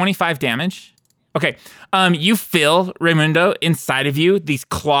 25 damage. Okay. You feel, Raimundo, inside of you, these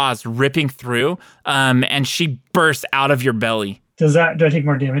claws ripping through, and she bursts out of your belly. Do I take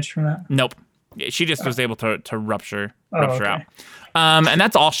more damage from that? Nope. She just was able to rupture okay. out. And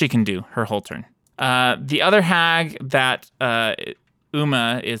that's all she can do her whole turn. The other hag that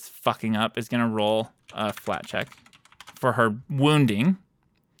Uma is fucking up is going to roll a flat check for her wounding.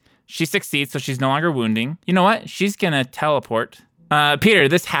 She succeeds, so she's no longer wounding. You know what? She's going to teleport. Peter,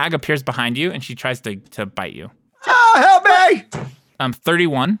 this hag appears behind you, and she tries to bite you. Help me!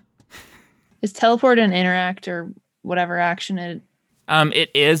 31. Is teleport an interact or whatever action it?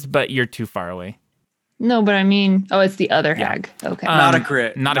 It is, but you're too far away. No, but I mean, it's the other hag. Okay. Not a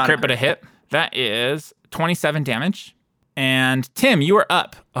crit. Not a crit, but a hit. That is 27 damage. And Tim, you are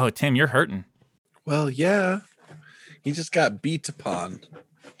up. Oh, Tim, you're hurting. Well, yeah. He just got beat upon.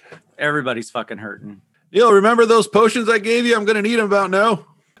 Everybody's fucking hurting. Neil, remember those potions I gave you? I'm going to need them about now.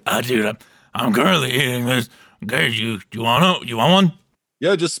 Dude, I'm currently eating this. Okay, you want one?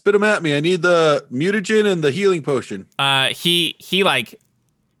 Yeah, just spit them at me. I need the mutagen and the healing potion. He like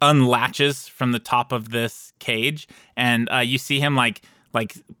unlatches from the top of this cage, and you see him like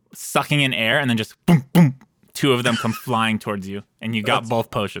sucking in air, and then just boom, boom. Two of them come flying towards you, and you got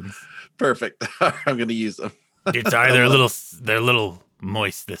both potions. Perfect. I'm going to use them. It's either they're a little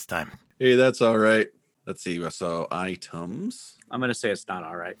moist this time. Hey, that's all right. Let's see. So items. I'm going to say it's not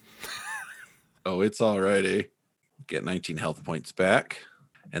all right. Oh, it's all right, eh? Get 19 health points back.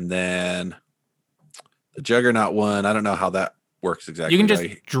 And then the Juggernaut one, I don't know how that works exactly. You can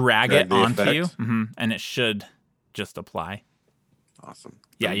just drag it onto effect? you, and it should just apply. Awesome.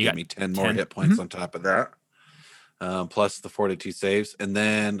 Yeah, you give got me 10 more hit points on top of that. Plus the 42 saves. And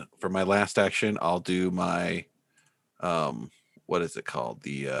then for my last action, I'll do my what is it called?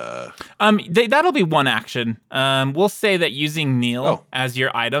 That'll be one action. We'll say that using Neil as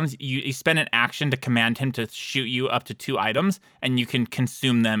your items, you spend an action to command him to shoot you up to 2 items, and you can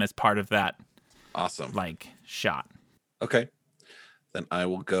consume them as part of that. Awesome. Shot. Okay. Then I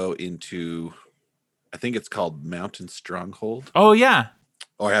will go into, I think it's called Mountain Stronghold. Oh yeah.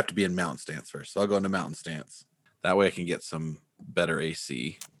 Or I have to be in Mountain Stance first. So I'll go into Mountain Stance. That way I can get some better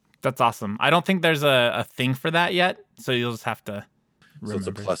AC. That's awesome. I don't think there's a thing for that yet, so you'll just have to remember. So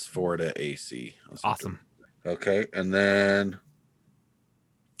it's a +4 to AC. Awesome. Okay, and then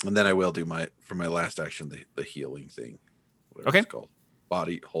I will do for my last action the healing thing. Whatever it's called.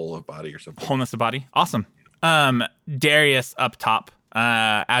 Whole of body or something. Wholeness of body. Awesome. Darius up top,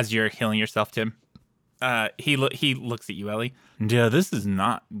 as you're healing yourself, Tim. He looks at you, Ellie. Yeah, this is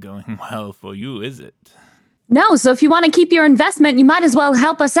not going well for you, is it? No, so if you want to keep your investment, you might as well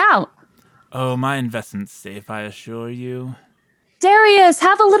help us out. Oh, my investment's safe, I assure you. Darius,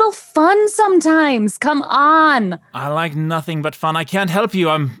 have a little fun sometimes. Come on. I like nothing but fun. I can't help you.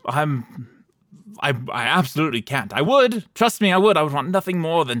 I absolutely can't. I would. Trust me, I would. I would want nothing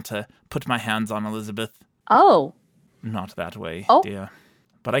more than to put my hands on Elizabeth. Oh. Not that way, Oh. dear.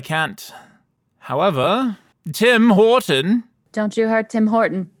 But I can't. However, Tim Horton. Don't you hurt Tim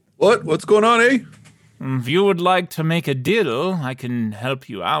Horton. What? What's going on, eh? If you would like to make a deal, I can help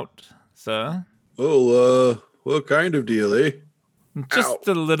you out, sir. Oh, what kind of deal, eh? Just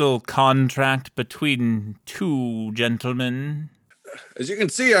a little contract between 2 gentlemen. As you can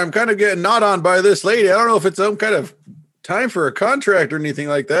see, I'm kind of getting gnawed on by this lady. I don't know if it's some kind of time for a contract or anything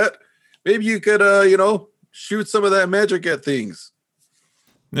like that. Maybe you could, shoot some of that magic at things.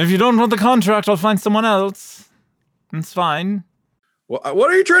 If you don't want the contract, I'll find someone else. It's fine.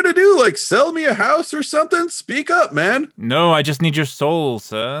 What are you trying to do? Like sell me a house or something? Speak up, man. No, I just need your soul,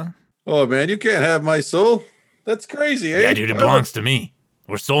 sir. Oh, man, you can't have my soul. That's crazy, eh? Yeah, dude, it belongs to me.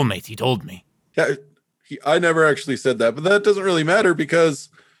 We're soulmates, he told me. Yeah, I never actually said that, but that doesn't really matter because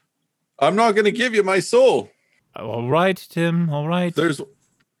I'm not going to give you my soul. All right, Tim, all right.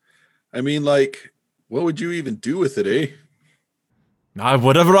 What would you even do with it, eh?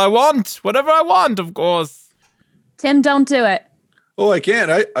 Whatever I want, of course. Tim, don't do it. Oh, I can't.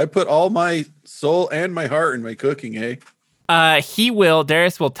 I put all my soul and my heart in my cooking, eh?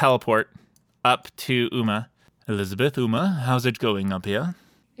 Darius will teleport up to Uma. Elizabeth, Uma, how's it going up here?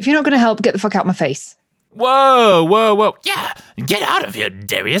 If you're not going to help, get the fuck out my face. Whoa. Yeah, get out of here,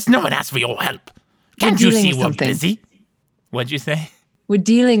 Darius. No one asked for your help. Can't you see we're busy? What'd you say? We're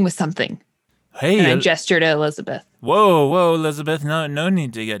dealing with something. Hey, and I gesture to Elizabeth. Whoa, Elizabeth. No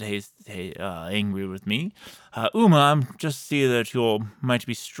need to get angry with me. Uma, I'm just see that you might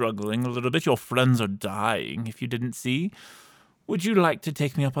be struggling a little bit. Your friends are dying, if you didn't see. Would you like to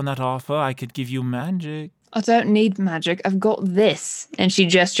take me up on that offer? I could give you magic. I don't need magic. I've got this. And she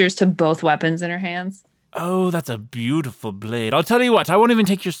gestures to both weapons in her hands. Oh, that's a beautiful blade. I'll tell you what, I won't even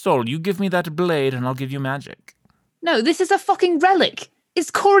take your soul. You give me that blade and I'll give you magic. No, this is a fucking relic. It's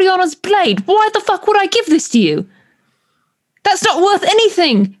Coriana's blade. Why the fuck would I give this to you? That's not worth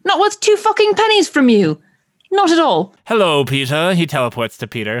anything. Not worth 2 fucking pennies from you. Not at all. Hello, Peter. He teleports to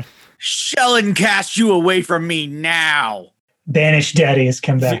Peter. Shellen cast you away from me now. Banished daddy has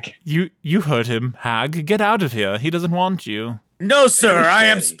come back. You heard him, hag. Get out of here. He doesn't want you. No, sir. I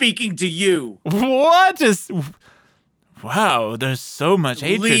am speaking to you. What is... Wow, there's so much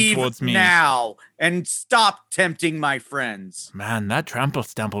hatred towards me. Now and stop tempting my friends. Man, that trample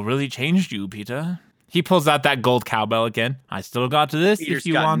stample really changed you, Peter. He pulls out that gold cowbell again. I still got to this Peter's if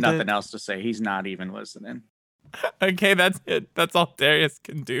you got want nothing else to say. He's not even listening. Okay, that's it. That's all Darius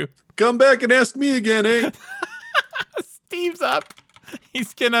can do. Come back and ask me again, eh? Steve's up.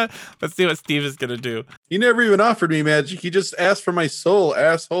 Let's see what Steve is gonna do. He never even offered me magic. He just asked for my soul,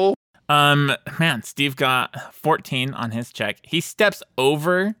 asshole. Man, Steve got 14 on his check. He steps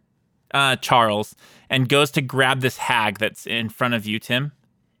over Charles and goes to grab this hag that's in front of you, Tim.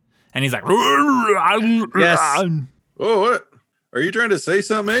 And he's like, yes. Oh, what? Are you trying to say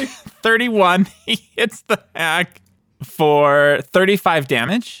something, eh? 31. He hits the hag for 35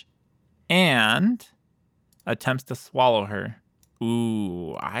 damage and attempts to swallow her.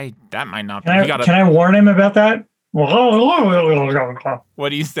 Ooh, that might not be. Can I warn him about that? What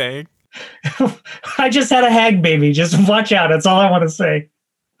are you saying? I just had a hag baby. Just watch out. That's all I want to say.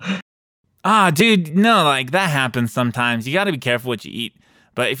 Dude, no, like that happens sometimes. You got to be careful what you eat.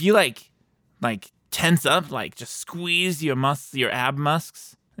 But if you like tense up, like just squeeze your ab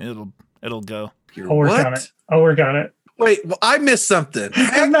musks, it'll go. I'll work on it. Wait, well, I missed something.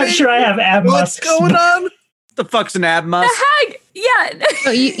 I'm not sure I have ab musks. What's going on? The fuck's an ab musk? The hag, yeah.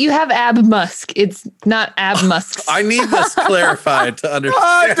 No, you have ab musk. It's not ab musks. I need this clarified to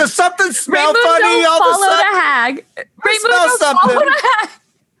understand. Does something smell Rainbow funny don't all of a follow sudden? the hag. Rainbow smell don't something. follow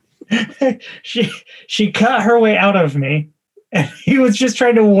the hag. She cut her way out of me. And he was just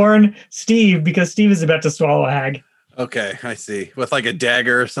trying to warn Steve because Steve is about to swallow a hag. Okay, I see. With like a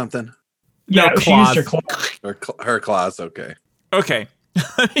dagger or something? Yeah, she used her claws. claws. Her claws, okay. Okay.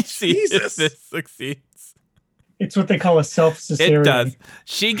 Let me see Jesus. if this succeeds. It's what they call a self-cesarean. It does.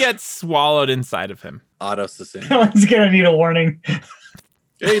 She gets swallowed inside of him. Auto-cesarean. That one's going to need a warning.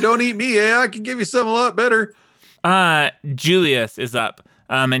 Hey, don't eat me, eh? I can give you something a lot better. Julius is up.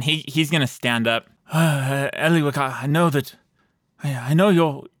 And he's going to stand up. Eliwick, I know that... I know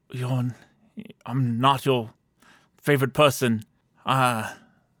you're I'm not your favorite person. I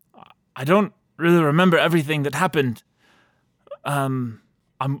don't really remember everything that happened.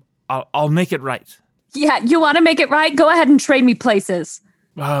 I'll make it right. Yeah, you want to make it right? Go ahead and trade me places.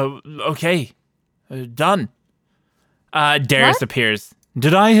 Okay. Done. Darius appears.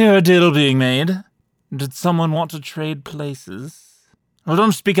 Did I hear a deal being made? Did someone want to trade places? Well,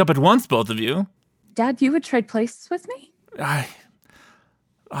 don't speak up at once, both of you. Dad, you would trade places with me?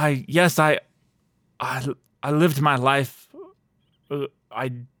 Yes, I lived my life.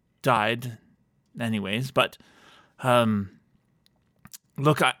 I died anyways, but,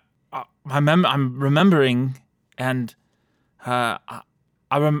 look, I'm remembering, and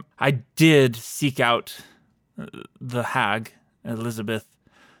I did seek out the hag, Elizabeth,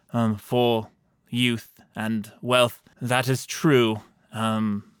 for youth and wealth. That is true.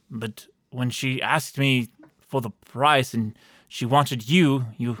 But when she asked me for the price and she wanted you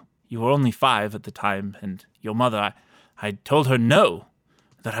were only 5 at the time, and your mother, I told her no,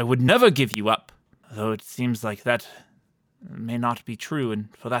 that I would never give you up, though it seems like that may not be true, and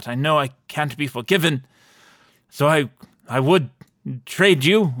for that I know I can't be forgiven. So I would trade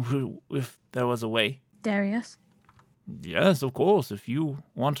you if there was a way. Darius? Yes, of course, if you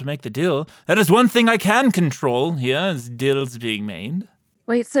want to make the deal. That is one thing I can control here, is deals being made.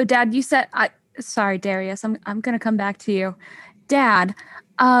 Wait, so Dad, you said... Sorry, Darius, I'm going to come back to you. Dad,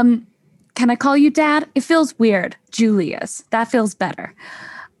 can I call you Dad? It feels weird. Julius, that feels better.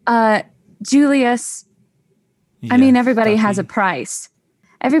 Julius... I mean, Yes, everybody has a Ducky. price.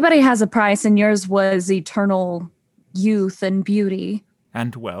 Everybody has a price, and yours was eternal youth and beauty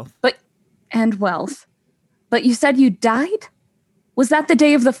And wealth. and wealth. But you said you died? Was that the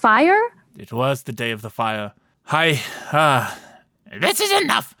day of the fire? It was the day of the fire. This is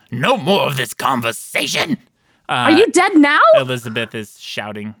enough. No more of this conversation. Are you dead now? Elizabeth is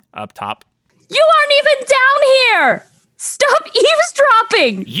shouting up top. You aren't even down here! Stop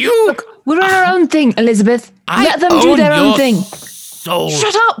eavesdropping! You! We're on our own thing, Elizabeth. I Let them do own their own your thing. Soul.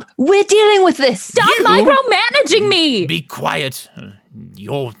 Shut up! We're dealing with this. Stop You- micromanaging me! Be quiet.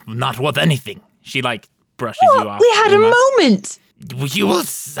 You're not worth anything. She brushes you off. We had a Uma. moment. You will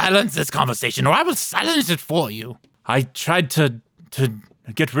silence this conversation, or I will silence it for you. I tried to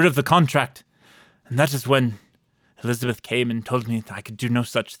get rid of the contract, and that is when Elizabeth came and told me that I could do no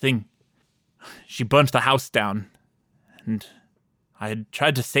such thing. She burnt the house down, and I had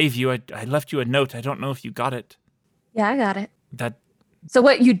tried to save you. I left you a note. I don't know if you got it. Yeah, I got it. That, So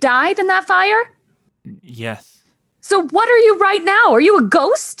what, you died in that fire? yes, So what are you right now? Are you a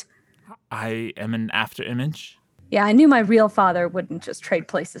ghost? I am an afterimage. Yeah, I knew my real father wouldn't just trade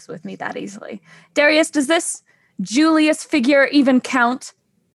places with me that easily. Darius, does this Julius figure even count?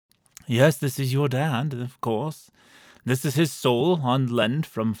 Yes, this is your dad, of course. This is his soul on lend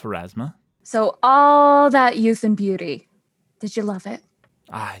from Pharasma. So all that youth and beauty, did you love it?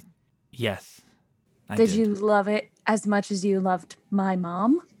 Yes. I Did you love it as much as you loved my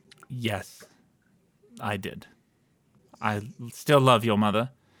mom? Yes, I did. I still love your mother.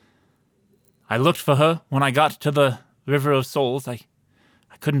 I looked for her when I got to the River of Souls. I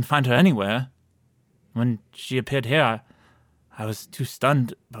couldn't find her anywhere. When she appeared here, I was too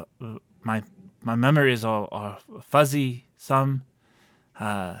stunned. But my memories are fuzzy some,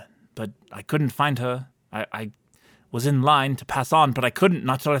 but I couldn't find her. I was in line to pass on, but I couldn't,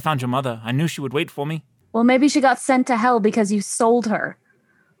 not till I found your mother. I knew she would wait for me. Well, maybe she got sent to hell because you sold her.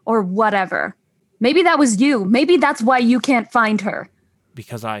 Or whatever. Maybe that was you. Maybe that's why you can't find her.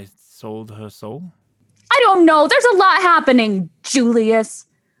 Because I sold her soul? I don't know. There's a lot happening, Julius.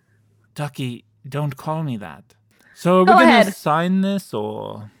 Ducky, don't call me that. So are we Go going ahead. to sign this,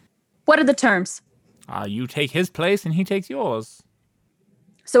 or What are the terms? you take his place and he takes yours?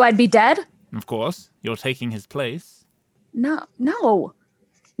 So I'd be dead? Of course, you're taking his place. No.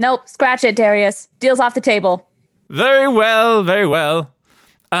 Nope, scratch it, Darius. Deal's off the table. Very well, very well.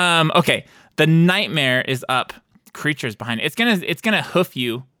 Okay, the nightmare is up. Creatures behind it. It's gonna hoof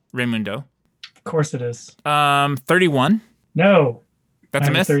you, Raimundo. Of course it is. 31. No. That's a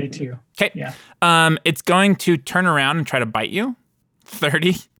I'm miss. 32. Okay. Yeah. It's going to turn around and try to bite you.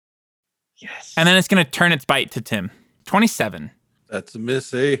 30. Yes. And then it's gonna turn its bite to Tim. 27. That's a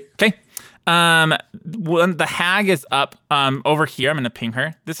miss, eh? Okay. When the hag is up over here, I'm going to ping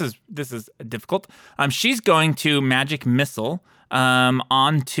her. This is difficult. She's going to magic missile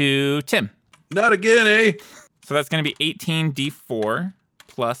onto Tim. Not again, eh? So that's going to be 18d4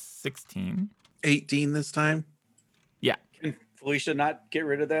 plus 16. 18 this time. Yeah. Can Felicia not get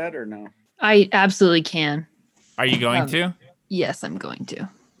rid of that or no? I absolutely can. Are you going to? Yes, I'm going to.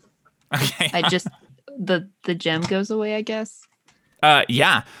 Okay. I just the gem goes away, I guess.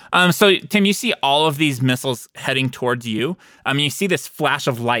 Yeah. So Tim, you see all of these missiles heading towards you. You see this flash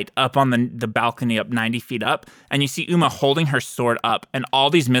of light up on the balcony up 90 feet up, and you see Uma holding her sword up, and all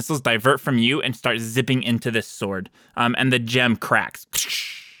these missiles divert from you and start zipping into this sword. And the gem cracks.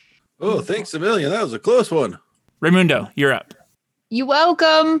 Oh, thanks a million. That was a close one. Raimundo, you're up. You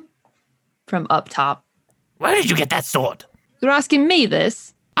welcome. From up top. Where did you get that sword? You're asking me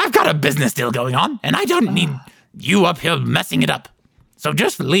this? I've got a business deal going on, and I don't need you up here messing it up. So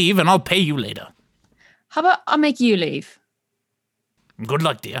just leave, and I'll pay you later. How about I make you leave? Good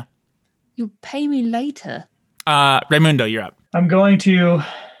luck, dear. You'll pay me later. Raimundo, you're up. I'm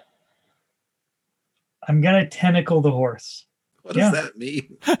gonna tentacle the horse. What does that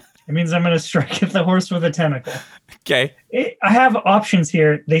mean? It means I'm gonna strike at the horse with a tentacle. Okay. I have options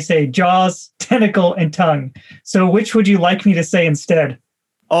here. They say jaws, tentacle, and tongue. So which would you like me to say instead?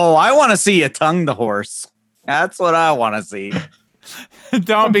 Oh, I want to see you tongue the horse. That's what I want to see.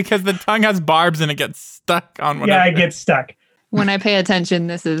 Don't, because the tongue has barbs and it gets stuck on whatever. Yeah, I get stuck. When I pay attention,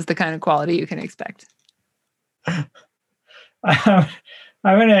 this is the kind of quality you can expect. I'm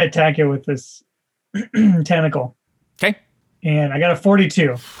going to attack it with this tentacle. Okay. And I got a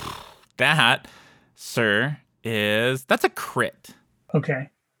 42. That, sir, that's a crit. Okay.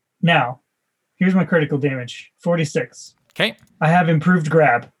 Now, here's my critical damage. 46. Okay. I have improved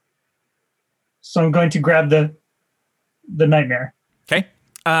grab. So I'm going to grab the nightmare. Okay.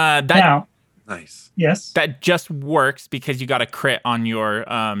 Now, Nice. yes. That just works because you got a crit on your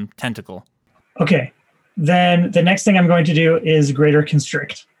tentacle. Okay. Then the next thing I'm going to do is Greater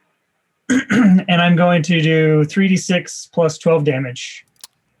Constrict. And I'm going to do 3d6 plus 12 damage.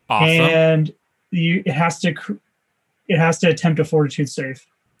 Awesome. And it has to attempt a Fortitude save.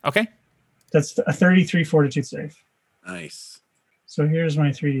 Okay. That's a 33 Fortitude save. Nice. So here's my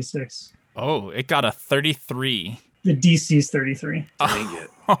 3d6. Oh, it got a 33. The DC is 33. Dang it.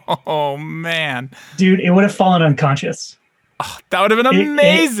 Oh, man. Dude, it would have fallen unconscious. Oh, that would have been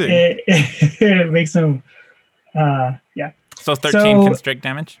amazing. It makes him, yeah. So 13 constrict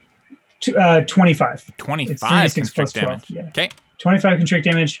damage? 25. 25 It's 3d6 constrict plus 12, damage. yeah. Okay. 25 constrict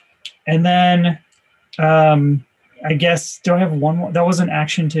damage. And then, I guess, do I have one more? That was an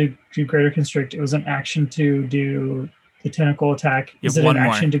action to do Greater Constrict. It was an action to do the tentacle attack. You Is have it an one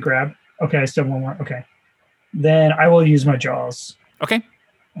more. action to grab? Okay, I still have one more. Okay. Then I will use my jaws Okay.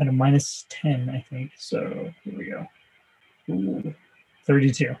 at a -10, I think. So here we go. Ooh,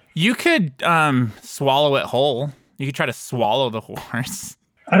 32. You could swallow it whole. You could try to swallow the horse.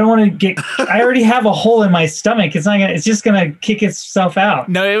 I don't want to get. I already have a hole in my stomach. It's not gonna. It's just gonna kick itself out.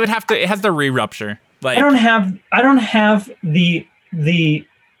 No, it would have to. It has to re-rupture. Like I don't have the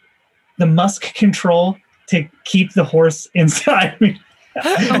musk control to keep the horse inside me.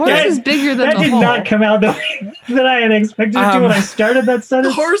 The horse is bigger than that the did hole. not come out the way that I had expected it to when I started that The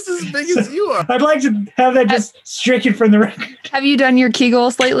sentence. horse is as big as you are. I'd like to have that just stricken from the record. Have you done your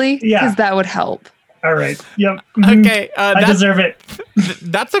Kegels lately? Yeah. Because that would help. All right. Yep. Mhm. Okay, I deserve it.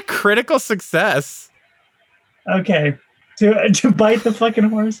 that's a critical success. Okay. To bite the fucking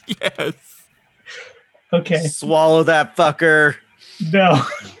horse. Yes. Okay. Swallow that fucker. No.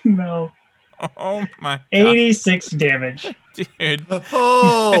 Oh my god, 86 damage. dude!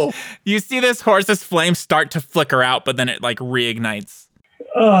 Oh, You see this horse's flames start to flicker out, but then it like reignites.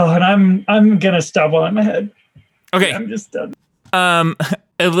 Oh, and I'm gonna stop while I'm ahead. Okay. I'm just done.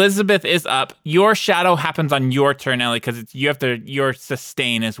 Elizabeth is up. Your shadow happens on your turn, Ellie, because you have to. Your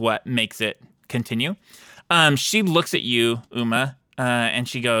sustain is what makes it continue. She looks at you, Uma, and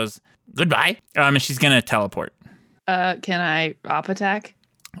she goes, "Goodbye." And she's gonna teleport. Can I op attack?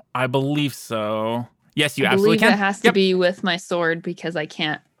 I believe so. Yes, you I absolutely believe can. it has to be with my sword because I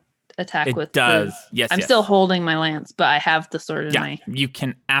can't attack It with does. the- Yes, I'm yes. still holding my lance, but I have the sword in Yeah, my. you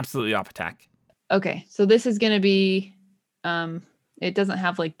can absolutely op attack. Okay, so this is gonna be it doesn't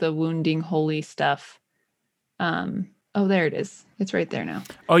have like the wounding holy stuff. Oh, there it is. It's right there now.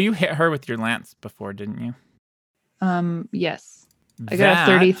 Oh, you hit her with your lance before, didn't you? Yes. I got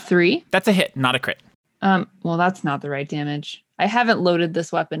a 33. That's a hit, not a crit. Well, that's not the right damage. I haven't loaded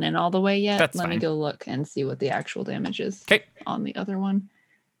this weapon in all the way yet. That's Let me fine. go look and see what the actual damage is 'Kay. on the other one.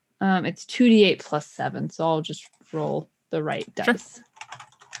 It's 2d8 plus 7, so I'll just roll the right Sure. dice.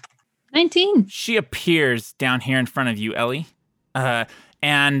 19. She appears down here in front of you, Ellie.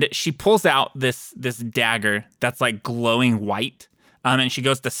 And she pulls out this dagger that's like glowing white. And she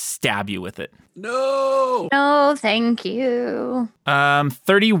goes to stab you with it. no. No, thank you.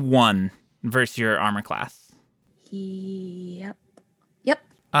 31 versus your armor class. Yep.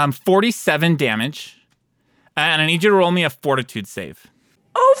 47 damage. And I need you to roll me a fortitude save.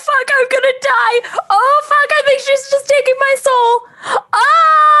 Oh, fuck, I'm gonna die. Oh, fuck, I think she's just taking my soul.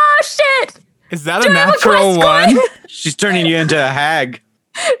 Oh, shit. Is that Do a I have a natural quest one? coin? She's turning you into a hag.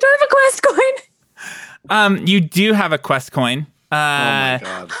 Do I have a quest coin? You do have a quest coin. Oh my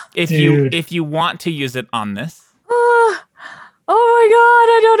god. Dude. If you want to use it on this. Oh my god,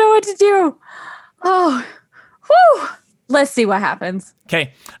 I don't know what to do. Oh, whew. Let's see what happens.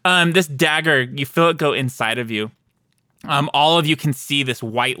 Okay. This dagger, you feel it go inside of you. All of you can see this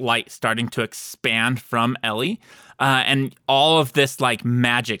white light starting to expand from Ellie. And all of this like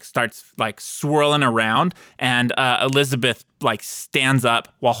magic starts like swirling around. And Elizabeth like stands up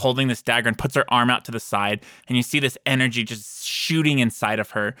while holding this dagger and puts her arm out to the side. And you see this energy just shooting inside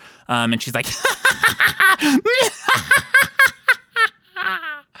of her. And she's like,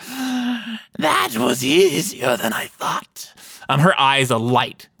 that was easier than I thought. Her eyes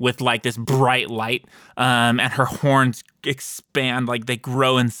alight with like this bright light, and her horns expand, like they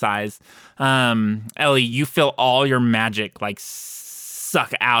grow in size. Ellie, you feel all your magic like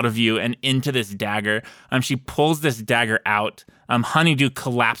suck out of you and into this dagger. She pulls this dagger out. Honeydew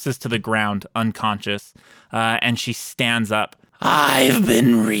collapses to the ground, unconscious, and she stands up. I've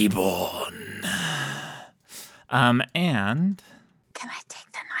been reborn. And Can I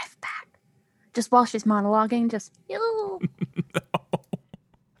take the knife back? Just while she's monologuing, just ew.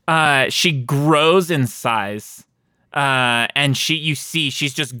 she grows in size, and you see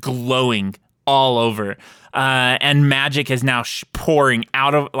she's just glowing all over. And magic is now pouring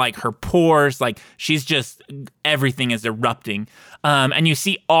out of like her pores. Like she's just, everything is erupting. And you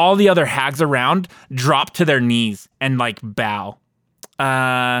see all the other hags around drop to their knees and like bow.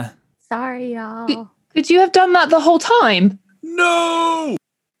 Sorry, y'all. Could you have done that the whole time? No.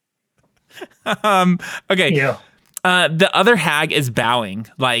 Okay. Yeah. The other hag is bowing.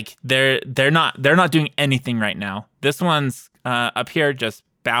 Like they're not doing anything right now. This one's up here just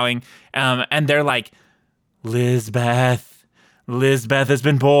bowing. And they're like, Lisbeth has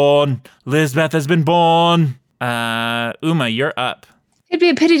been born. Lisbeth has been born. Uma, you're up. It'd be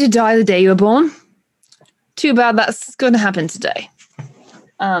a pity to die the day you were born. Too bad that's going to happen today.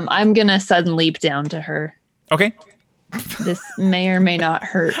 I'm going to sudden leap down to her. Okay. This may or may not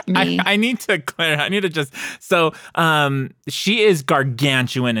hurt me. I need to just, so she is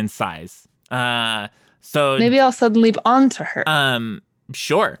gargantuan in size. So Maybe I'll sudden leap onto her.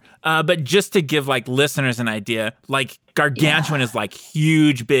 Sure. But just to give like listeners an idea, like gargantuan is like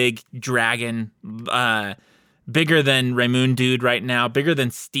huge, big dragon, bigger than Raymoon Dude right now, bigger than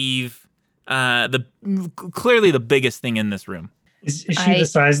Steve. Clearly the biggest thing in this room. Is she the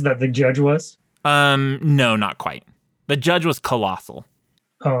size that the judge was? No, not quite. The judge was colossal.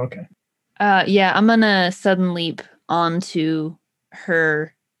 Oh, okay. Yeah, I'm gonna sudden leap onto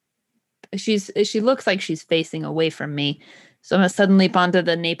her. She looks like she's facing away from me. So I'm gonna sudden leap onto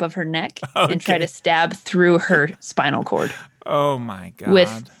the nape of her neck and try to stab through her spinal cord. Oh my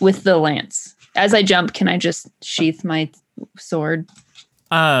god. With the lance. As I jump, can I just sheath my sword?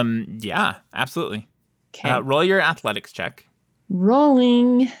 Yeah, absolutely. Okay. Roll your athletics check.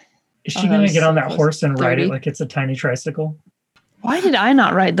 Rolling. Is she going to get on that horse and ride 30. it like it's a tiny tricycle? Why did I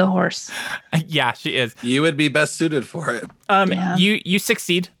not ride the horse? Yeah, she is. You would be best suited for it. Yeah. You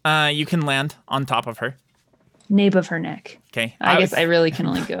succeed. You can land on top of her. Nape of her neck. Okay. I guess I really can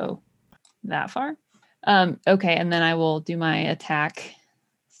only go that far. Okay, and then I will do my attack.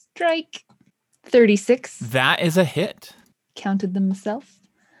 Strike. 36. That is a hit. Counted them myself.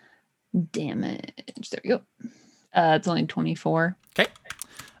 Damage. There we go. It's only 24. Okay.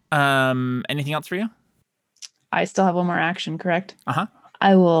 Anything else for you? I still have one more action, correct? Uh-huh.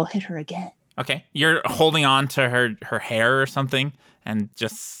 I will hit her again. Okay. You're holding on to her hair or something and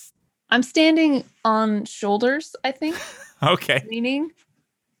just... I'm standing on shoulders, I think. Okay. Leaning.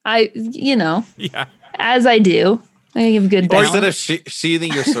 Yeah. As I do. I give good Or balance. instead of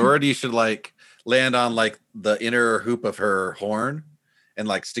sheathing your sword, you should like land on like the inner hoop of her horn and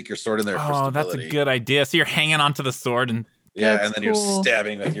like stick your sword in there for Oh, stability. that's a good idea. So you're hanging onto the sword and... Yeah, That's and then cool. you're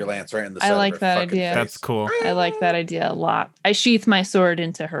stabbing with your lance right in the I side like of her that fucking idea. face. That's cool. I like that idea a lot. I sheath my sword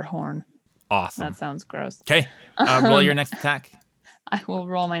into her horn. Awesome. That sounds gross. Okay. Roll your next attack. I will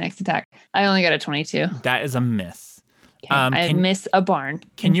roll my next attack. I only got a 22. That is a miss. Okay. I miss a barn.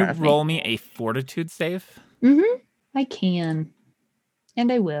 Can in you front of me. roll me a fortitude save? I can.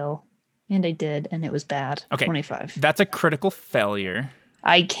 And I will. And I did, and it was bad. Okay. 25. That's a critical failure.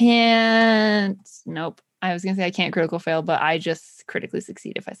 I can't. Nope. I was going to say I can't critical fail, but I just critically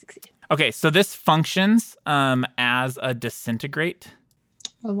succeed if I succeed. Okay, so this functions as a disintegrate.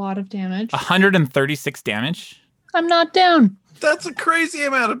 A lot of damage. 136 damage. I'm not down. That's a crazy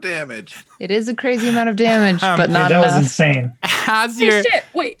amount of damage. It is a crazy amount of damage, but Yeah, not that was enough. insane. As your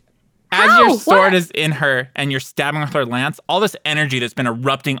Wait. as How? your sword What? is in her and you're stabbing with her lance, all this energy that's been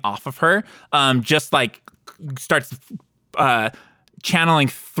erupting off of her, just like starts channeling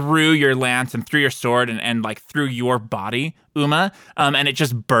through your lance and through your sword and like through your body, Uma, and it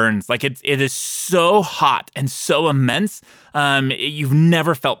just burns. Like it is so hot and so immense. You've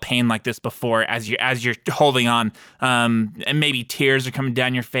never felt pain like this before as you're holding on, and maybe tears are coming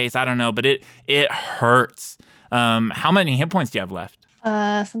down your face. I don't know, but it hurts. How many hit points do you have left?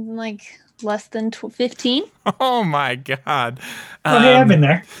 Something like less than 15. Oh my god. Oh, hey, I've been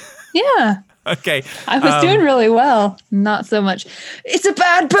there. Yeah. Okay. I was doing really well. Not so much. It's a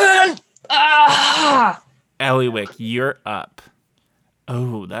bad burn. Ah! Eliwick, you're up.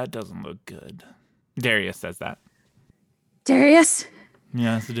 Oh, that doesn't look good. Darius says that. Darius,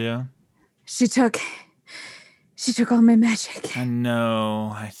 Yes, dear. she took all my magic. I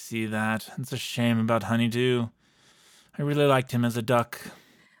know. I see that. It's a shame about Honeydew. I really liked him as a duck.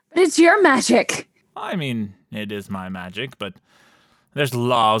 But it's your magic. I mean, it is my magic, but there's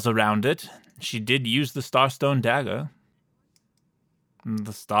laws around it. She did use the Starstone dagger.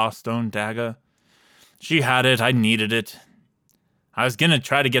 The Starstone dagger. She had it. I needed it. I was gonna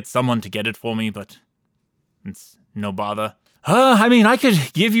try to get someone to get it for me, but it's no bother. I mean, I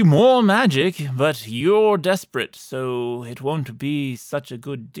could give you more magic, but you're desperate, so it won't be such a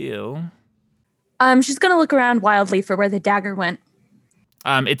good deal. She's gonna look around wildly for where the dagger went.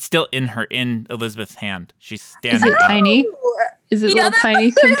 It's still in Elizabeth's hand. She's Is standing it up. tiny? Is it Yeah, little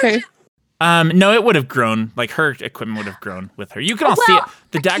tiny compared? No, it would have grown. Like her equipment would have grown with her. You can all see it.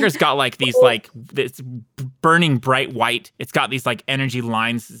 The dagger's got like these it's burning bright white. It's got these like energy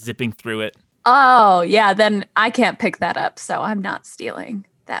lines zipping through it. Oh, yeah, then I can't pick that up, so I'm not stealing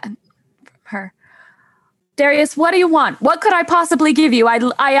that from her. Darius, what do you want? What could I possibly give you?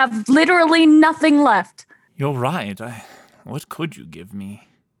 I have literally nothing left. You're right. What could you give me?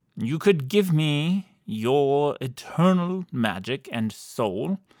 You could give me your eternal magic and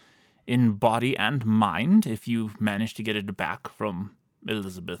soul in body and mind if you manage to get it back from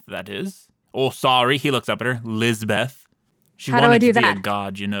Elizabeth, that is. Oh, sorry, he looks up at her. Lizbeth. She How do I wanted do to be a that?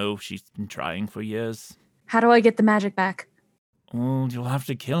 god, you know. She's been trying for years. How do I get the magic back? Well, you'll have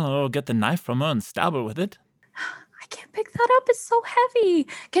to kill her or get the knife from her and stab her with it. I can't pick that up. It's so heavy.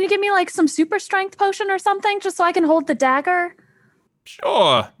 Can you give me like some super strength potion or something just so I can hold the dagger?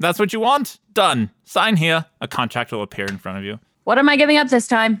 Sure, that's what you want? Done. Sign here. A contract will appear in front of you. What am I giving up this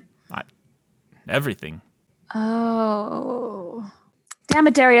time? Everything. Oh. Damn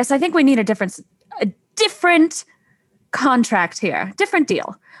it, Darius. I think we need a different contract here. Different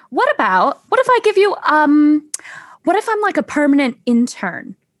deal. What if I give you, what if I'm like a permanent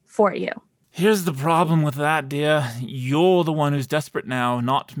intern for you? Here's the problem with that, dear. You're the one who's desperate now,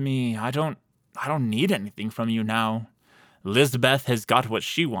 not me. I don't need anything from you now. Lizbeth has got what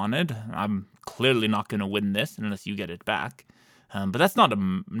she wanted. I'm clearly not going to win this unless you get it back. But that's not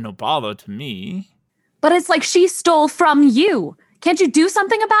no bother to me. But it's like she stole from you. Can't you do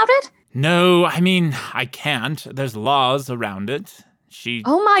something about it? No, I mean, I can't. There's laws around it.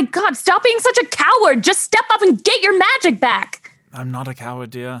 Oh my God, stop being such a coward. Just step up and get your magic back. I'm not a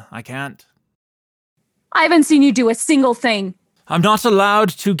coward, dear. I can't. I haven't seen you do a single thing. I'm not allowed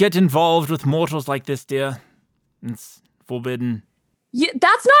to get involved with mortals like this, dear. It's forbidden.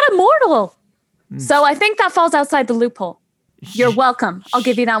 That's not immortal. So I think that falls outside the loophole. You're welcome. I'll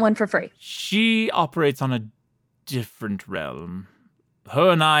give you that one for free. She operates on a different realm. Her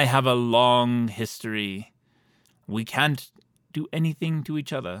and I have a long history. We can't do anything to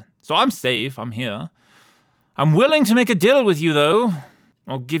each other. So I'm safe. I'm here. I'm willing to make a deal with you, though.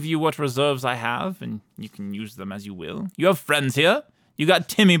 I'll give you what reserves I have, and you can use them as you will. You have friends here. You got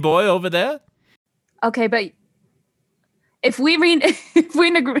Timmy Boy over there. Okay, but if we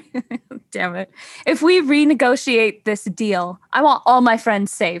damn it. If we renegotiate this deal, I want all my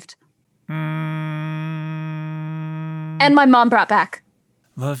friends saved. And my mom brought back.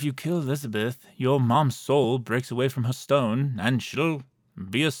 Well, if you kill Elizabeth, your mom's soul breaks away from her stone, and she'll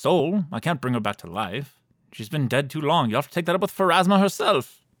be a soul. I can't bring her back to life. She's been dead too long. You'll have to take that up with Pharasma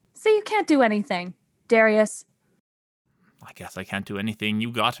herself. So you can't do anything, Darius. I guess I can't do anything.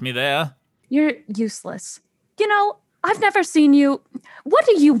 You got me there. You're useless. You know, I've never seen you. What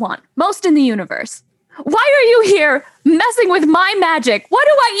do you want most in the universe? Why are you here messing with my magic? Why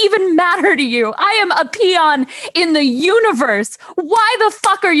do I even matter to you? I am a peon in the universe. Why the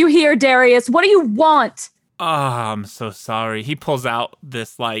fuck are you here, Darius? What do you want? I'm so sorry. He pulls out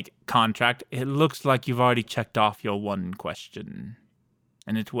this, contract. It looks like you've already checked off your one question.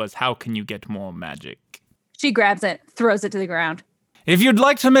 And it was, how can you get more magic? She grabs it, throws it to the ground. If you'd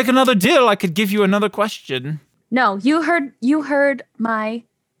like to make another deal, I could give you another question. No, you heard my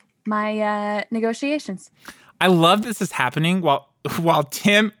negotiations. I love this is happening while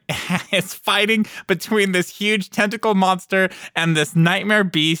Tim is fighting between this huge tentacle monster and this nightmare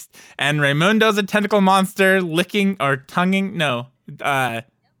beast, and Raimundo's a tentacle monster licking or tonguing. No.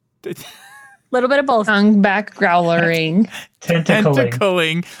 Little bit of both. Tongue back growlering.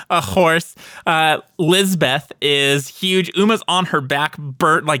 Tentacling a horse. Lizbeth is huge. Uma's on her back,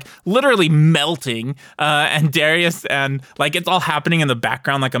 burnt, literally melting. And Darius and it's all happening in the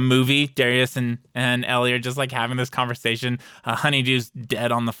background like a movie. Darius and Ellie are just having this conversation. Honeydew's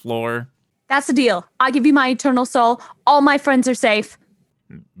dead on the floor. That's the deal. I give you my eternal soul. All my friends are safe.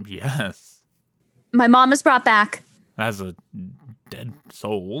 Yes. My mom is brought back. As a dead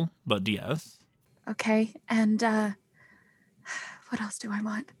soul, but yes. Okay, and what else do I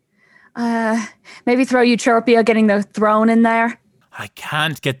want? Maybe throw Eutropia getting the throne in there. I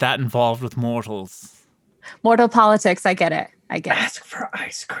can't get that involved with mortals. Mortal politics, I get it. Ask for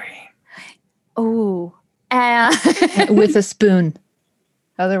ice cream. Ooh. With a spoon.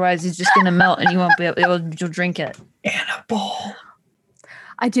 Otherwise, it's just going to melt and you won't be able to drink it. In a bowl.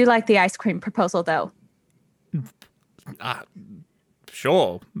 I do like the ice cream proposal, though.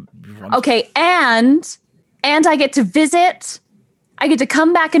 Sure. Okay, and I get to visit. I get to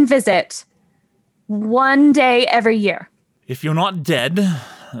come back and visit one day every year. If you're not dead,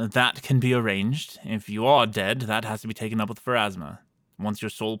 that can be arranged. If you are dead, that has to be taken up with Pharasma. once your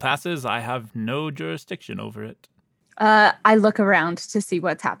soul passes, I have no jurisdiction over it. I look around to see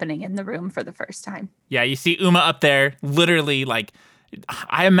what's happening in the room for the first time. Yeah, you see Uma up there, literally, like,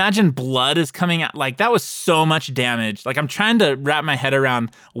 I imagine blood is coming out. Like, that was so much damage. Like, I'm trying to wrap my head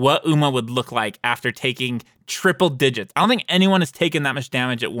around what Uma would look like after taking triple digits. I don't think anyone has taken that much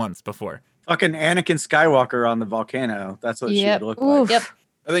damage at once before. Fucking Anakin Skywalker on the volcano. That's what she would look Oof. like. Yep.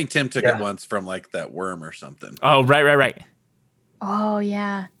 I think Tim took it once from like that worm or something. Oh, right. Oh,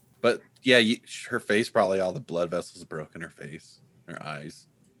 yeah. But yeah, her face, probably all the blood vessels broke in her face, her eyes.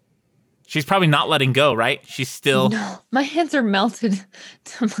 She's probably not letting go, right? She's still... No, my hands are melted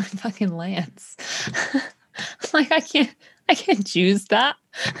to my fucking lance. Like, I can't choose that.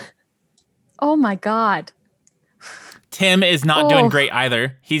 Oh, my God. Tim is not doing great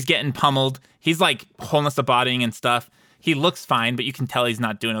either. He's getting pummeled. He's like wholeness of bodying and stuff. He looks fine, but you can tell he's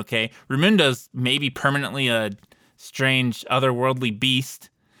not doing okay. Raimundo's maybe permanently a strange, otherworldly beast.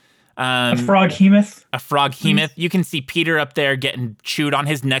 A frog hemoth. A frog hemoth. You can see Peter up there getting chewed on.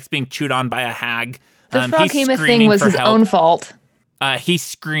 His neck's being chewed on by a hag. The frog he's hemoth thing screaming was for his help. own fault. He's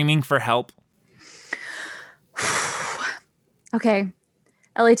screaming for help. Okay.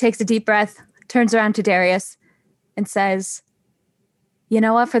 Ellie takes a deep breath, turns around to Darius, and says, you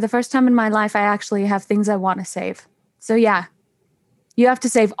know what? For the first time in my life, I actually have things I want to save. So yeah, you have to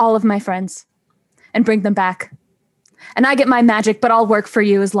save all of my friends and bring them back. And I get my magic, but I'll work for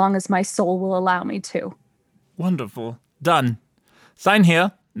you as long as my soul will allow me to. Wonderful. Done. Sign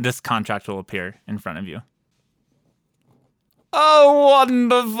here. This contract will appear in front of you. Oh,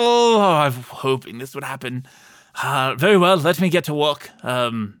 wonderful. Oh, I'm hoping this would happen. Very well, let me get to work.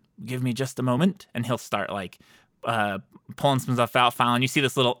 Give me just a moment. And he'll start, like, pulling some stuff out, filing. You see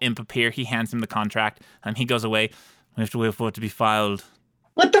this little imp appear. He hands him the contract. He goes away. We have to wait for it to be filed.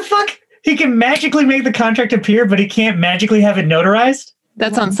 What the fuck? He can magically make the contract appear, but he can't magically have it notarized?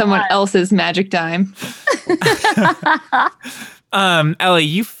 That's on someone else's magic dime. Ellie,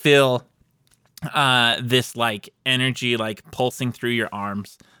 you feel this like energy like pulsing through your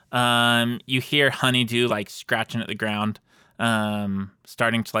arms. You hear Honeydew like scratching at the ground,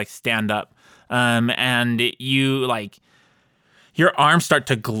 starting to like stand up. And you like your arms start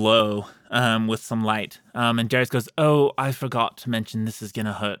to glow with some light. And Darius goes, "Oh, I forgot to mention this is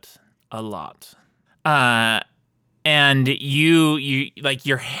gonna hurt a lot." And you like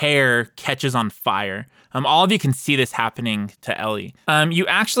your hair catches on fire. All of you can see this happening to Ellie. You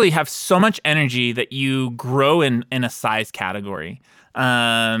actually have so much energy that you grow in a size category.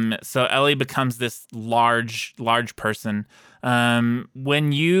 So Ellie becomes this large person.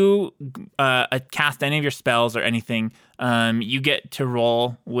 When you cast any of your spells or anything, you get to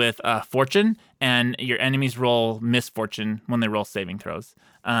roll with fortune, and your enemies roll misfortune when they roll saving throws.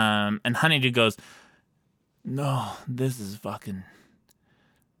 And Honeydew goes, "No, this is fucking...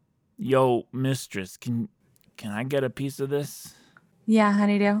 Yo, mistress, can I get a piece of this?" Yeah,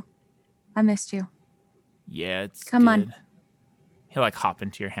 Honeydew. I missed you. Yeah, it's Come good. on. He'll like hop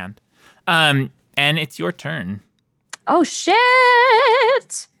into your hand. And it's your turn. Oh,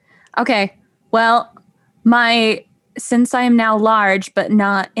 shit. Okay. Well, since I am now large, but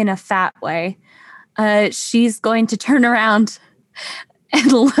not in a fat way, she's going to turn around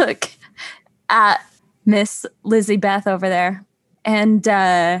and look at Miss Lizzie Beth over there. And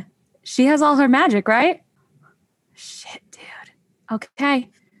she has all her magic, right? Shit, dude. Okay.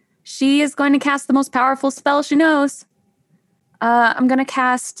 She is going to cast the most powerful spell she knows. I'm going to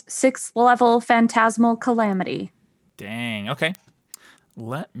cast 6th level Phantasmal Calamity. Dang. Okay.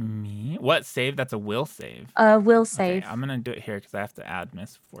 What save? That's a will save. Will save. Okay, I'm going to do it here because I have to add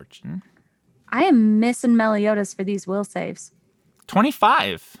misfortune. I am missing Meliodas for these will saves.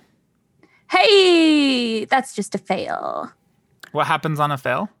 25. Hey, that's just a fail. What happens on a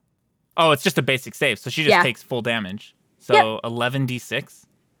fail? Oh, it's just a basic save. So she just takes full damage. So 11d6.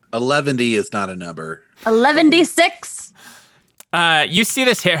 11D is not a number. 11d6. You see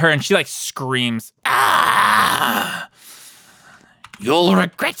this hit her and she like screams, "Ah! You'll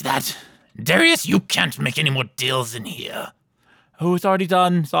regret that. Darius, you can't make any more deals in here." "Oh, it's already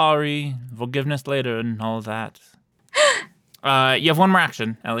done. Sorry. Forgiveness later and all that." You have one more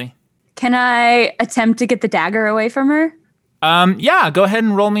action, Ellie. Can I attempt to get the dagger away from her? Yeah, go ahead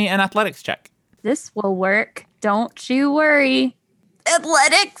and roll me an athletics check. This will work. Don't you worry.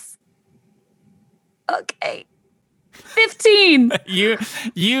 Athletics. Okay. 15.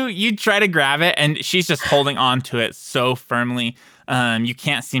 You try to grab it and she's just holding on to it so firmly. You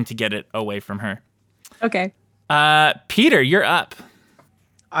can't seem to get it away from her. Okay. Peter, you're up.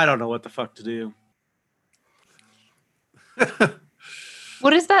 I don't know what the fuck to do.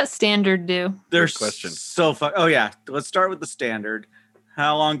 What does that standard do? There's question. so fuck. Oh yeah, let's start with the standard.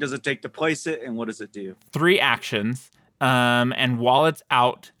 How long does it take to place it, and what does it do? 3 actions. And while it's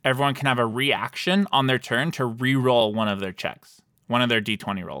out, everyone can have a reaction on their turn to re-roll one of their checks, one of their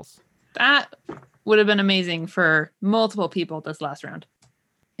D20 rolls. That would have been amazing for multiple people this last round.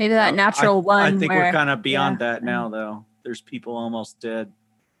 Maybe that natural one. I think where, we're kind of beyond that now, though. There's people almost dead.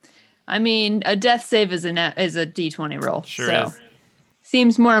 I mean, a death save is a D20 roll. Sure so is.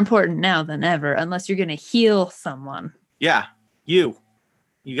 Seems more important now than ever, unless you're going to heal someone. Yeah, you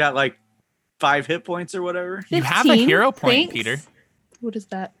got like 5 hit points or whatever. 15, You have a hero point, thanks. Peter. What is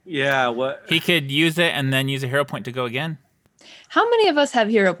that? Yeah, what? He could use it and then use a hero point to go again. How many of us have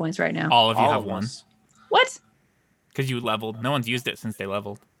hero points right now? All of you All have of one. us. What? Because you leveled. No one's used it since they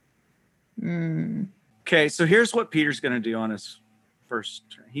leveled. Okay, so here's what Peter's going to do on his first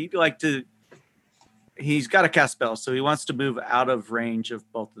turn. He's got to cast spells, so he wants to move out of range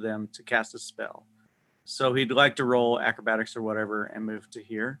of both of them to cast a spell. So he'd like to roll acrobatics or whatever and move to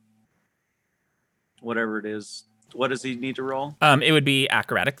here. Whatever it is. What does he need to roll? It would be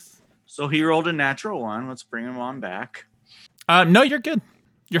acrobatics. So he rolled a natural 1. Let's bring him on back. No, you're good.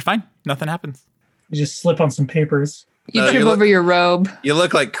 You're fine. Nothing happens. You just slip on some papers. You No, trip you look- over your robe. You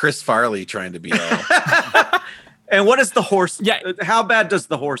look like Chris Farley trying to be all. And what is the horse? Yeah. How bad does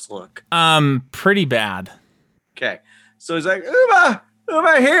the horse look? Pretty bad. Okay. So he's like,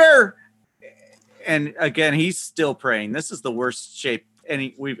 Uma here. And again, he's still praying. This is the worst shape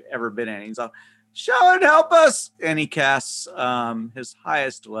we've ever been in. He's like, show and help us. And he casts his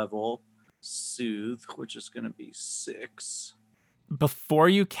highest level, Soothe, which is going to be 6. Before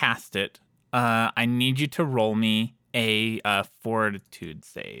you cast it, I need you to roll me a fortitude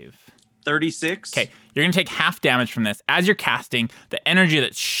save. 36. Okay, you're going to take half damage from this. As you're casting, the energy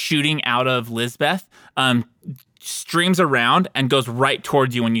that's shooting out of Lizbeth streams around and goes right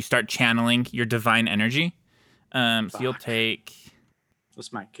towards you when you start channeling your divine energy. So you'll take...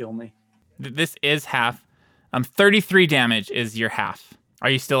 This might kill me. This is half. 33 damage is your half. Are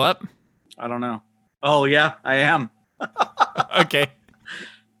you still up? I don't know. Oh, yeah, I am. Okay.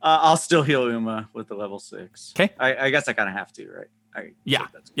 I'll still heal Uma with the level 6. Okay. I guess I kind of have to, right? Yeah.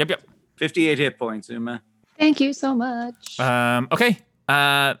 Yep. 58 hit points, Uma. Thank you so much. Okay.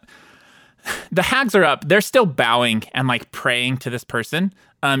 The hags are up. They're still bowing and like praying to this person.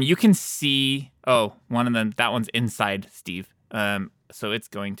 You can see. Oh, one of them. That one's inside Steve. So it's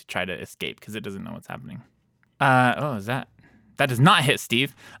going to try to escape because it doesn't know what's happening. Is that does not hit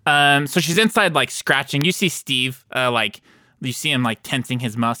Steve. So she's inside, like scratching. You see Steve, you see him like tensing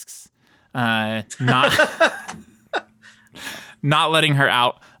his muscles, not letting her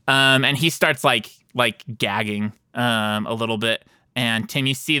out. And he starts like gagging a little bit. And Tim,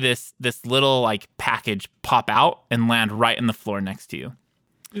 you see this little like package pop out and land right in the floor next to you.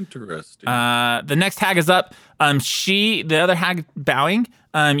 Interesting. The next hag is up. The other hag bowing.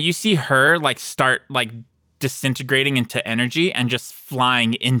 You see her like start like disintegrating into energy and just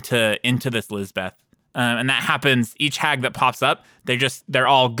flying into this Lizbeth. And that happens. Each hag that pops up, they're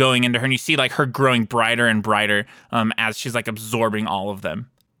all going into her, and you see like her growing brighter and brighter as she's like absorbing all of them.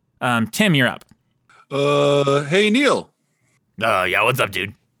 Tim, you're up. Hey Neil, Yeah, what's up,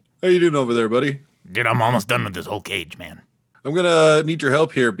 dude? how you doing over there, buddy? Dude, I'm almost done with this whole cage, man. I'm gonna need your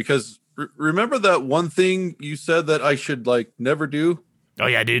help here because remember that one thing you said that I should like never do? Oh,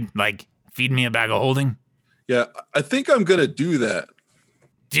 yeah, dude. Like, feed me a bag of holding? Yeah, I think I'm gonna do that.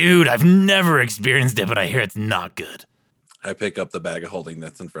 Dude, I've never experienced it, but I hear it's not good. I pick up the bag of holding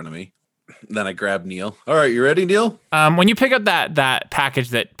that's in front of me. Then I grab Neil. All right, you ready, Neil? When you pick up that package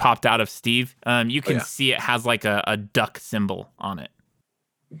that popped out of Steve, you can yeah. see it has like a duck symbol on it.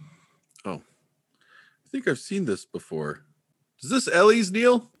 Oh, I think I've seen this before. Is this Ellie's,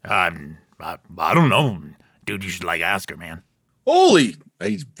 Neil? I don't know. Dude, you should, like, ask her, man. Holy!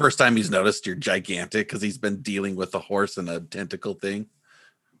 First time he's noticed you're gigantic because he's been dealing with a horse and a tentacle thing.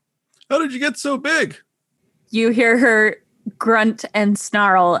 How did you get so big? You hear her grunt and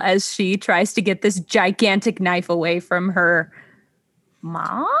snarl as she tries to get this gigantic knife away from her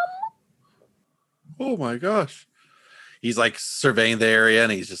mom. Oh my gosh. He's like surveying the area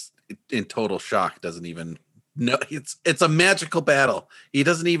and he's just in total shock. Doesn't even know. It's a magical battle. He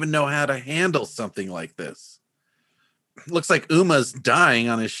doesn't even know how to handle something like this. Looks like Uma's dying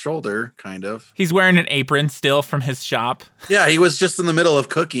on his shoulder, kind of. He's wearing an apron still from his shop. Yeah, he was just in the middle of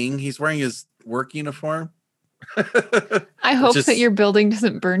cooking. He's wearing his work uniform. I hope that your building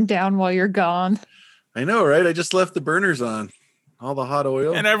doesn't burn down while you're gone. I know, right? I just left the burners on. All the hot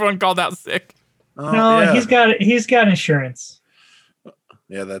oil. And everyone called out sick. Oh, No, yeah. he's got insurance.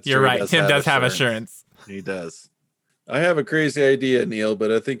 Yeah, that's You're true. right. Tim does have assurance. He does. I have a crazy idea, Neil, but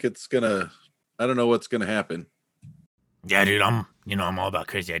I think it's I don't know what's gonna happen. Yeah, dude, I'm all about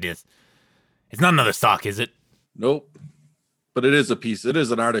crazy ideas. It's not another sock, is it? Nope. But it is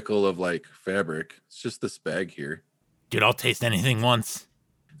an article of like fabric. It's just this bag here. Dude, I'll taste anything once.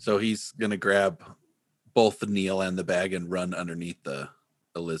 So he's going to grab both the Neil and the bag and run underneath the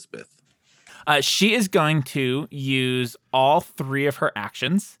Elizabeth. She is going to use all 3 of her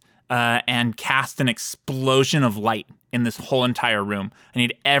actions and cast an explosion of light in this whole entire room. I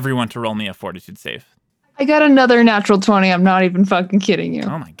need everyone to roll me a fortitude save. I got another natural 20. I'm not even fucking kidding you.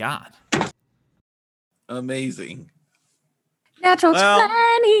 Oh my god. Amazing. Natural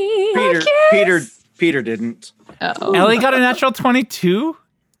 20. Peter didn't. Uh-oh. Ellie got a natural 22?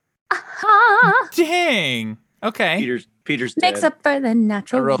 Uh-huh. Dang. Okay. Peter's Makes dead. up for the I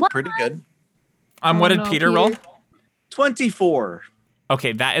natural rolled one. pretty good. What did Peter roll? 24.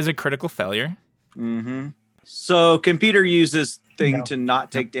 Okay, that is a critical failure. Mm-hmm. So can Peter use this thing No. to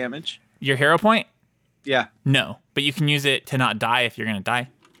not take damage? Your hero point? Yeah. No, but you can use it to not die if you're going to die.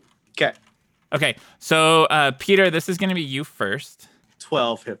 Okay. Okay, so Peter, this is going to be you first.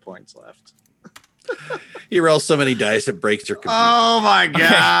 12 hit points left. You roll so many dice, it breaks your computer. Oh my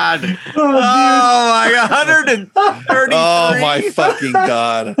god. Oh my god. 133. Oh my fucking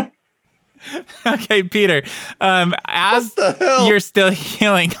god. Okay, Peter, as The hell? you're still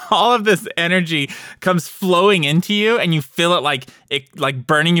healing, all of this energy comes flowing into you, and you feel it like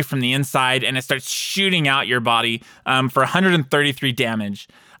burning you from the inside, and it starts shooting out your body for 133 damage.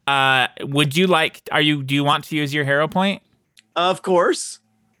 Do you want to use your hero point? Of course.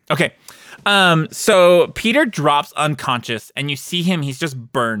 Okay. So Peter drops unconscious, and you see him. He's just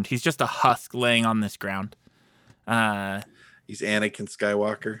burned. He's just a husk laying on this ground. He's Anakin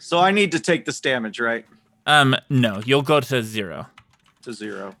Skywalker. So I need to take this damage, right? No, you'll go to 0. To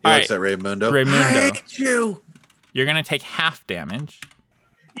 0. He All likes right. that Raymundo. Raymundo. Hate you. You're gonna take half damage.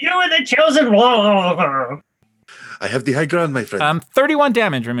 You are the chosen one. I have the high ground, my friend. 31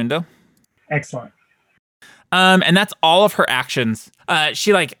 damage, Raymundo. Excellent. And that's all of her actions.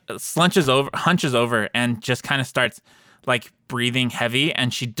 She hunches over, and just kind of starts like breathing heavy,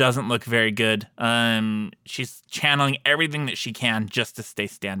 and she doesn't look very good. She's channeling everything that she can just to stay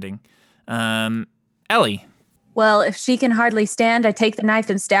standing. Ellie, Well, if she can hardly stand, I take the knife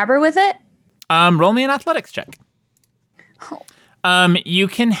and stab her with it. roll me an athletics check. Oh. You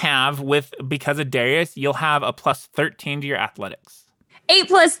can have because of Darius, you'll have a plus 13 to your athletics. 8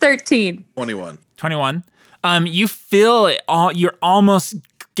 plus 13. 21. 21. You feel it all. You're almost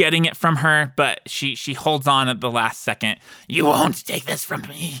getting it from her, but she holds on at the last second. You won't take this from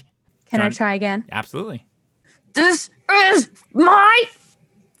me. Can I Done. try again? Absolutely. This is my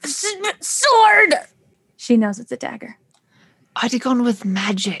sword. She knows it's a dagger. I'd have gone with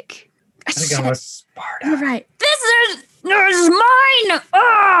magic. I think I was Sparta. You're right. This is mine.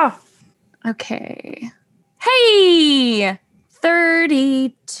 Oh. Okay. Hey,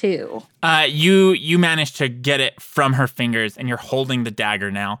 32. You managed to get it from her fingers, and you're holding the dagger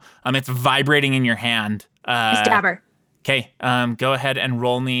now. It's vibrating in your hand. I stab her. Okay. Go ahead and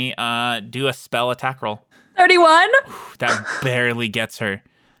roll me. Do a spell attack roll. 31. That barely gets her.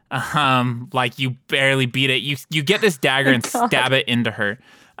 Like you barely beat it. You get this dagger and God. stab it into her.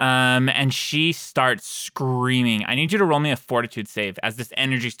 And she starts screaming. I need you to roll me a fortitude save as this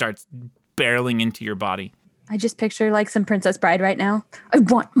energy starts barreling into your body. I just picture like some Princess Bride right now. I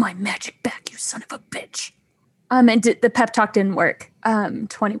want my magic back, you son of a bitch. And the pep talk didn't work.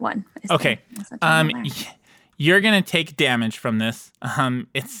 21. Okay. You're gonna take damage from this.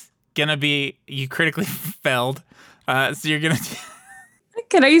 It's gonna be you critically failed. So you're gonna.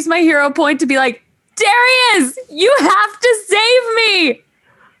 Can I use my hero point to be like, Darius, you have to save me,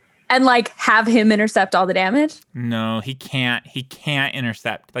 and like have him intercept all the damage? No, he can't. He can't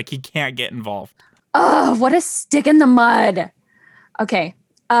intercept. Like he can't get involved. Oh, what a stick in the mud. Okay.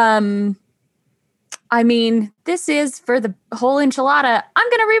 I mean, this is for the whole enchilada. I'm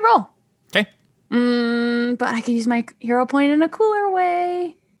gonna re-roll. Okay. But I could use my hero point in a cooler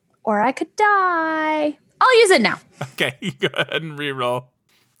way, or I could die. I'll use it now. Okay, you go ahead and re-roll.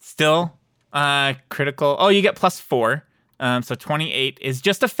 Still, critical. Oh, you get +4. So 28 is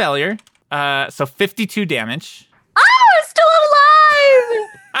just a failure. So 52 damage. Oh, I'm still alive.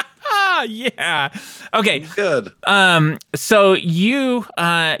 Yeah. Okay. Good. So you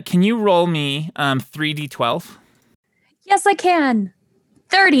can you roll me 3d12? Yes, I can.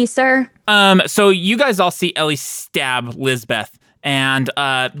 30, sir. So you guys all see Ellie stab Lizbeth, and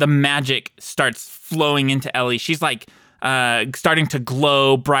the magic starts flowing into Ellie. She's like starting to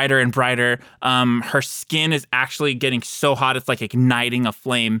glow brighter and brighter. Her skin is actually getting so hot it's like igniting a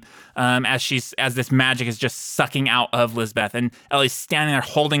flame as this magic is just sucking out of Lizbeth. And Ellie's standing there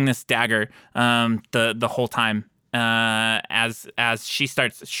holding this dagger the whole time. as she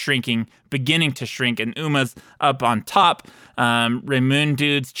starts shrinking, beginning to shrink, and Uma's up on top. Ramoon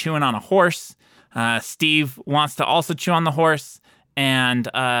dude's chewing on a horse. Steve wants to also chew on the horse, and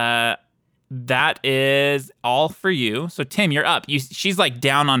that is all for you. So Tim, you're up. She's like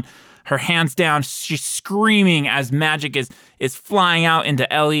down on her hands down. She's screaming as magic is flying out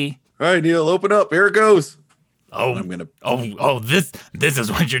into Ellie. All right, Neil, open up. Here it goes. Oh, I'm gonna. this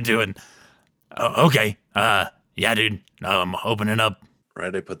is what you're doing. Oh, okay. Yeah, dude. I'm opening up.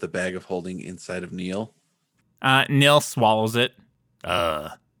 Right, I put the bag of holding inside of Neil. Neil swallows it.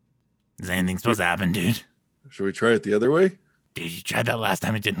 Is anything supposed to happen, dude? Should we try it the other way? Dude, you tried that last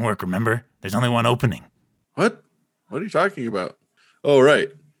time. It didn't work, remember? There's only one opening. What? What are you talking about? Oh, right.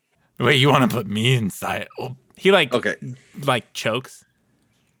 Wait, you want to put me inside? Oh, He like chokes.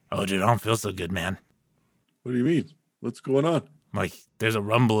 oh, dude, I don't feel so good, man. What do you mean? What's going on? Like, there's a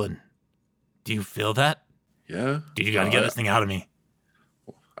rumbling. Do you feel that? Yeah. Dude, you got to get this thing out of me.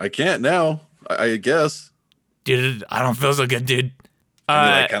 I can't now. I guess. Dude, I don't feel so good, dude.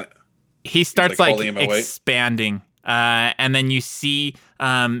 He starts like like pulling him away. expanding, and then you see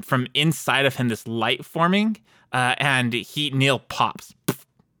from inside of him this light forming, and Neil pops,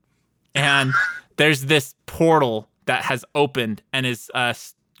 and there's this portal that has opened and is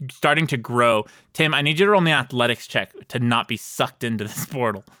starting to grow. Tim, I need you to roll me an athletics check to not be sucked into this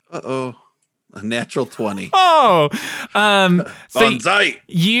portal. Uh-oh. A natural 20. Oh, so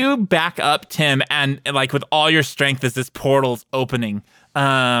you back up, Tim, and like with all your strength as this portal's opening.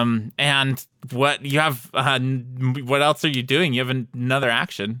 And what you have? What else are you doing? You have another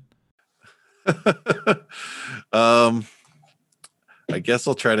action. I guess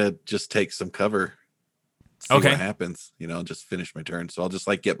I'll try to just take some cover. See what happens. Just finish my turn. So I'll just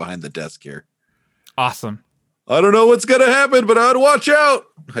like get behind the desk here. Awesome. I don't know what's gonna happen, but I'd watch out.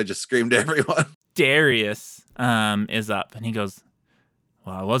 I just screamed to everyone. Darius is up, and he goes,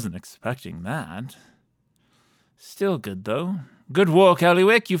 Well, I wasn't expecting that. Still good, though. Good work,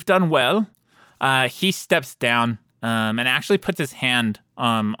 Eliwick. You've done well. he steps down and actually puts his hand,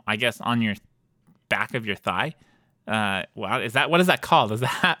 I guess, on your back of your thigh. Wow, what is that called? Is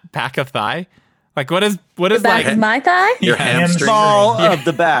that back of thigh? Like what is the back like of my thigh? Your hamstring. Small of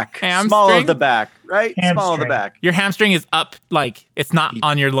the back. Hamstring? Small of the back, right? Small of the Hamstring. back. your hamstring is up, like it's not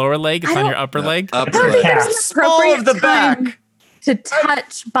on your lower leg, it's on your upper leg. I Upper don't think leg. there's an Small appropriate of the time back. to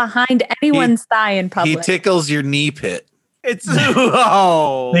touch behind anyone's thigh in He public. tickles your knee pit. It's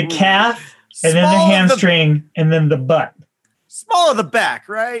oh, The calf, and then the Small of hamstring, and then the butt. small of the back,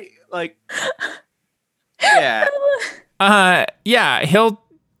 right? Like, yeah. Yeah, he'll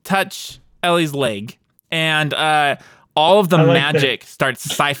touch Ellie's leg, and all of the I like magic starts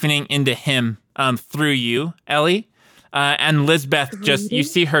siphoning into him through you, Ellie. And Lisbeth, you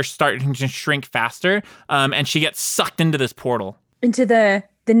see her starting to shrink faster, and she gets sucked into this portal. Into the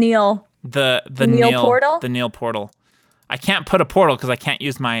Neil. The Neil portal? The Neil portal. I can't put a portal because I can't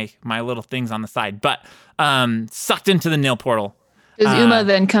use my little things on the side, but sucked into the Neil portal. Does Uma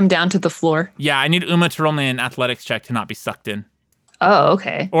then come down to the floor? Yeah, I need Uma to roll me an athletics check to not be sucked in. Oh,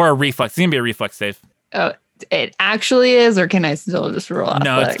 okay. Or a reflex. It's going to be a reflex save. Oh, it actually is, or can I still just roll No,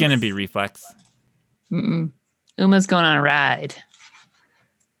 athletics? it's going to be reflex. Uma's going on a ride.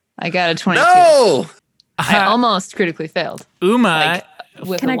 I got a 22. No! I almost critically failed. Uma,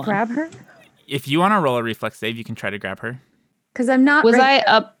 With Can a I one. grab her? if you want to roll a reflex save, you can try to grab her. Because I'm not. Was right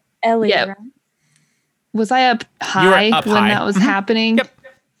I up? Ellie, yeah. right? Was I up You were high up when high. that was happening? Yep.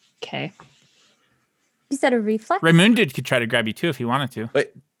 Okay. You said a reflex? Ramoon dude could try to grab you too if he wanted to.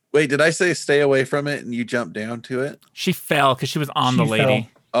 Wait, did I say stay away from it and you jumped down to it? She fell because she was on the She lady.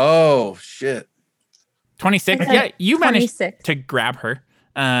 Oh, shit. 26. Okay. Yeah, you managed 26. to grab her.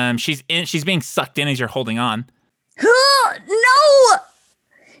 She's being sucked in as you're holding on. No!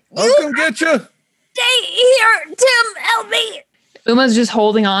 I'll come get you. Stay here, Tim. Help me. Uma's just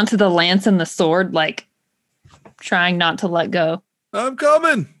holding on to the lance and the sword, like trying not to let go. I'm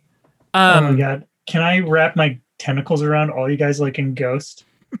coming. Oh my god. Can I wrap my tentacles around all you guys like in Ghost?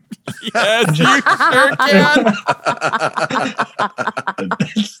 Yes, you sure can.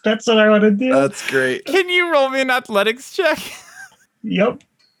 That's what I want to do. That's great. Can you roll me an athletics check? Yep.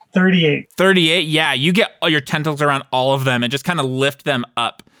 38. 38. Yeah, you get all your tentacles around all of them and just kind of lift them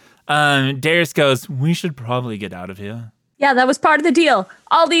up. Darius goes, We should probably get out of here. Yeah, that was part of the deal.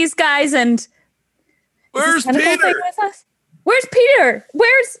 All these guys and. Is Where's this tentacle Peter? thing with us? Where's Peter?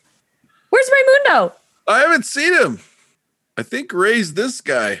 Where's Raymundo? I haven't seen him. I think Ray's this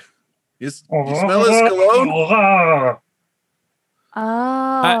guy. You smell his cologne?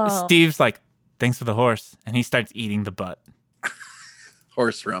 Oh. Steve's like, thanks for the horse. And he starts eating the butt.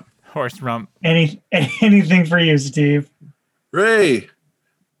 Horse rump. Horse rump. Anything for you, Steve. Ray,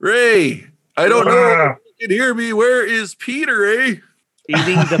 I don't know if you can hear me. Where is Peter, eh?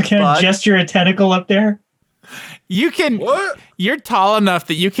 Eating the Can I butt. gesture a tentacle up there? You can. What? You're tall enough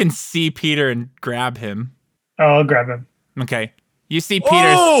that you can see Peter and grab him. Oh, I'll grab him. Okay. You see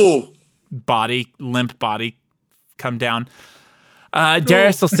Peter's Oh! limp body, come down.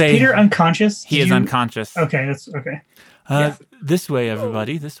 Darius will Is say Peter unconscious? he Did is you- unconscious. Okay, that's okay. This way,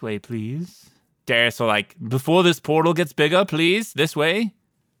 everybody. This way, please. Darius will before this portal gets bigger, please. This way.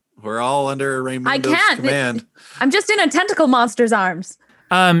 We're all under Raymundo's can't. command. I'm just in a tentacle monster's arms.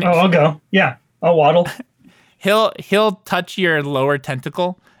 I'll go. Yeah, I'll waddle. He'll touch your lower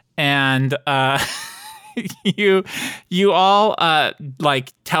tentacle, and you all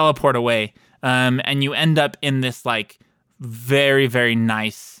teleport away, and you end up in this very, very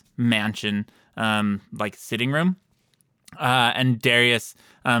nice mansion, sitting room, and Darius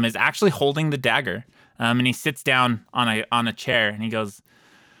is actually holding the dagger, and he sits down on a chair, and he goes,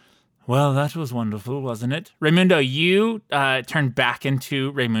 "Well, that was wonderful, wasn't it? Raymundo, you turn back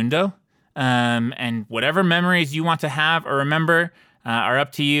into Raymundo, and whatever memories you want to have or remember are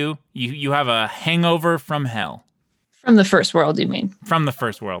up to you. You have a hangover from hell." From the first world, you mean? From the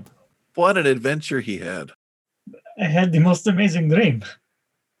first world. What an adventure he had. I had the most amazing dream.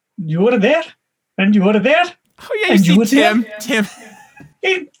 You were there, and you were there. Oh yeah, And you you see were Tim. there? Tim.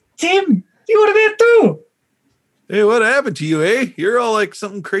 Hey, Tim, you were there too. Hey, what happened to you, eh? You're all like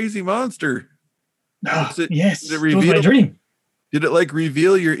some crazy monster. Oh, Did it- yes, did it it was my reveal- dream. Did it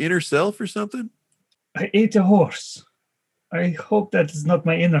reveal your inner self or something? I ate a horse. I hope that is not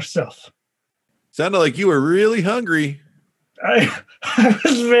my inner self. Sounded like you were really hungry. I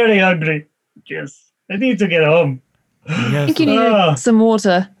was very hungry. Yes, I need to get home. I Yes. think you need Ah. some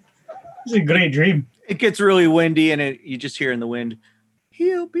water. It's a great dream. It gets really windy, and you just hear in the wind,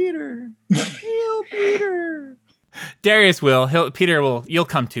 "Heal Peter, heal Peter." Darius will. You'll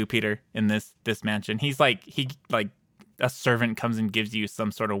come to Peter in this mansion. He's a servant comes and gives you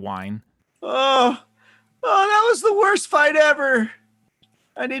some sort of wine. Oh, that was the worst fight ever.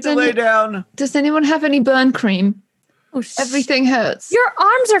 I need to Then lay you- down. Does anyone have any burn cream? Oh, Everything hurts. Your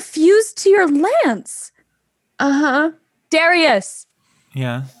arms are fused to your lance. Uh-huh. Darius,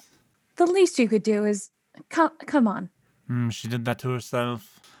 Yeah. the least you could do is come on. She did that to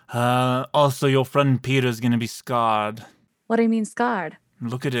herself. Also, your friend Peter's gonna be scarred. What do you mean scarred?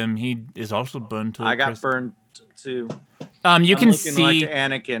 Look at him. He is also burned to a I got crisp. burned too. You I'm can looking see like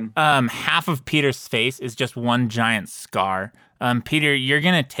Anakin. half of Peter's face is just one giant scar. Peter, you're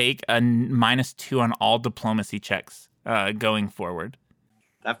gonna take a -2 on all diplomacy checks going forward.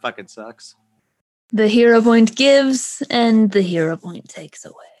 That fucking sucks. The hero point gives and the hero point takes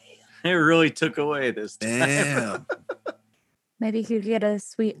away. It really took away this time. Damn. Maybe you could get a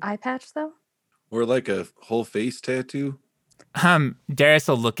sweet eye patch though. Or like a whole face tattoo. Darius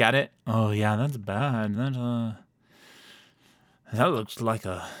will look at it. Oh yeah, that's bad. That looks like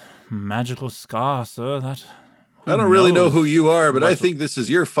a magical scar, sir. I don't really know knows who you are, but I what- think this is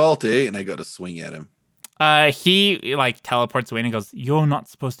your fault, eh? And I go to swing at him. He teleports away and he goes, "You're not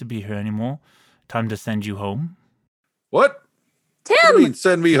supposed to be here anymore. Time to send you home." What? What do you Tim, mean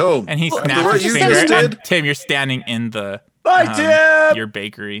send me home? And he After snaps what his you finger. just And did? Tim, you're standing in the Bye, Tim. your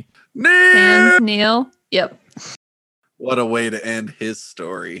bakery. Neil! And Neil. Yep. What a way to end his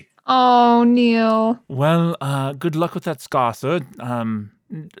story. Oh, Neil. Well, good luck with that scar, sir.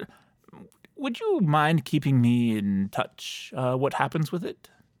 Would you mind keeping me in touch? What happens with it?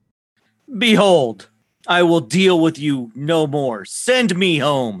 Behold, I will deal with you no more. Send me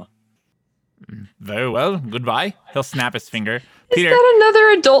home. Very well. Goodbye. He'll snap his finger. Is Peter, that another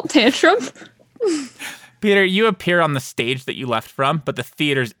adult tantrum? Peter, you appear on the stage that you left from, but the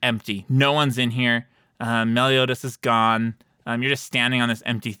theater's empty. No one's in here. Meliodas is gone. You're just standing on this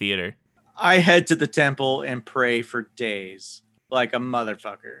empty theater. I head to the temple and pray for days, like a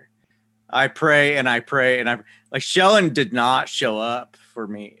motherfucker. I pray and I pray and like Shellen did not show up for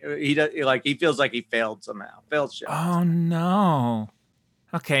me. He feels like he failed somehow. Failed Shellen. Oh no.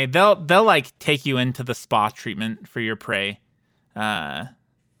 Okay, they'll take you into the spa treatment for your prey. To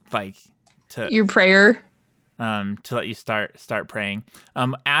Your prayer. to let you start praying.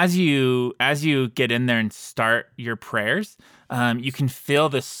 As you get in there and start your prayers, you can feel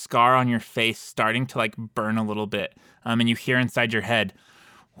this scar on your face starting to burn a little bit. And you hear inside your head,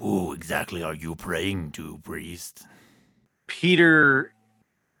 "Who exactly are you praying to, priest?" Peter,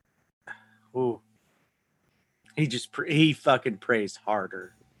 ooh, he fucking prays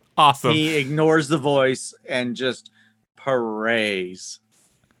harder. Awesome. He ignores the voice and just prays.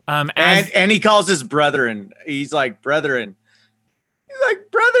 As And he calls his brethren. He's like, "Brethren." He's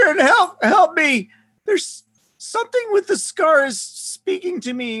like, brethren, help me. There's something with the scars speaking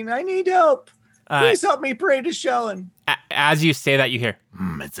to me, and I need help. Please help me pray to Shellen. As you say that, you hear,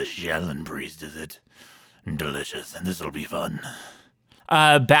 It's a Shellen priest, is it? Delicious, and this'll be fun.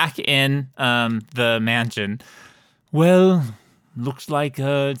 back in the mansion. Well, looks like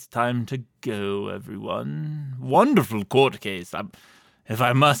it's time to go, everyone. Wonderful court case. If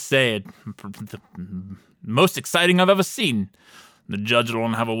I must say it, the most exciting I've ever seen. The judge will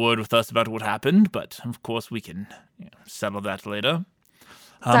want to have a word with us about what happened, but of course we can settle that later.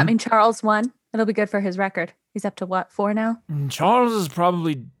 Does that mean Charles won? It'll be good for his record. He's up to what, 4 now? Charles is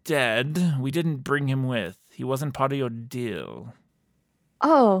probably dead. We didn't bring him with. He wasn't part of your deal.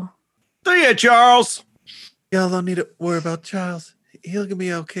 Oh. See ya, Charles. Y'all don't need to worry about Charles. He'll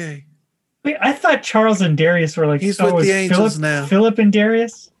be okay. Wait, I thought Charles and Darius were like... He's with the Angels now. Philip and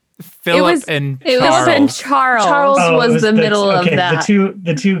Darius? Philip and Charles. Philip and Charles. Charles was the middle of that.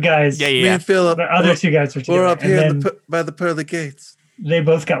 The two guys. Yeah. Me and Philip. The other two guys were together. We're up here and by the pearly gates. they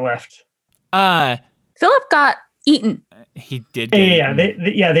both got left. Philip got eaten. He did.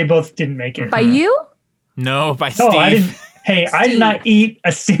 They both didn't make it. By you? No, by No, Steve. I didn't. Hey, I did not eat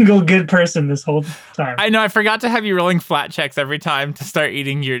a single good person this whole time. I know. I forgot to have you rolling flat checks every time to start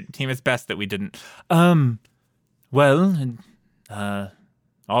eating your team. It's best that we didn't. Well, I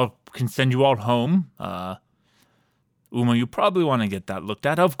can send you all home. Uma, you probably want to get that looked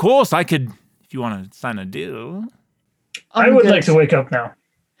at. Of course, I could, if you want to sign a deal. I would like to wake up now.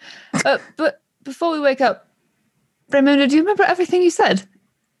 But before we wake up, Raimundo, do you remember everything you said?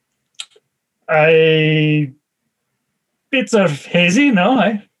 Bits are hazy, no?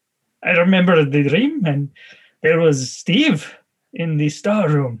 I remember the dream, and there was Steve in the star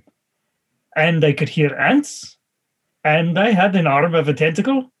room, and I could hear ants, and I had an arm of a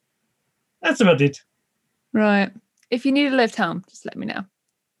tentacle. That's about it. Right. If you need a lift home, just let me know.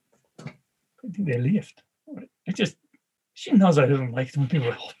 I think they left. She knows I don't like it when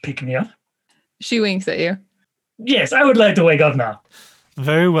people pick me up. She winks at you. Yes, I would like to wake up now.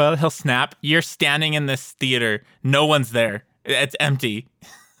 Very well. He'll snap. You're standing in this theater. No one's there. It's empty.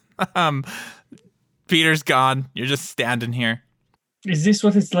 Peter's gone. You're just standing here. Is this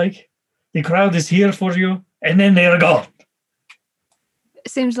what it's like? The crowd is here for you, and then they're gone.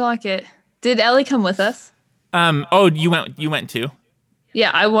 It seems like it. Did Ellie come with us? You went too?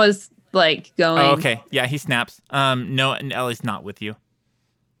 Yeah, I was going. Oh, okay. Yeah, he snaps. No, and Ellie's not with you.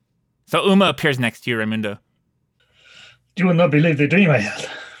 So Uma appears next to you, Raimundo. You will not believe the dream I had.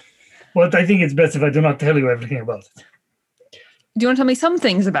 But I think it's best if I do not tell you everything about it. Do you want to tell me some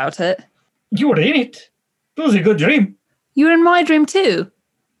things about it? You were in it. It was a good dream. You were in my dream too.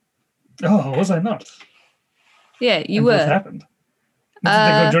 Oh, was I not? Yeah, you and were. What happened? Was it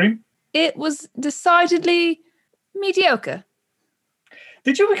a good dream? It was decidedly mediocre.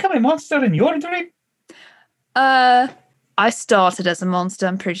 Did you become a monster in your dream? I started as a monster,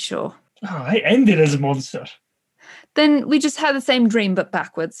 I'm pretty sure. Oh, I ended as a monster. Then we just had the same dream, but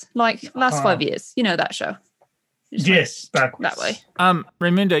backwards. Like last 5 years. You know that show. Just yes, backwards. That way.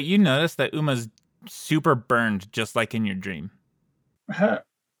 Raimundo, you notice that Uma's super burned, just like in your dream.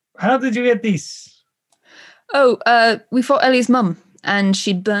 How did you get these? Oh, we fought Ellie's mum, and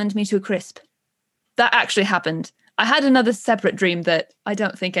she burned me to a crisp. That actually happened. I had another separate dream that I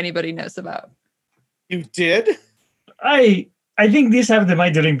don't think anybody knows about. You did? I think this happened in my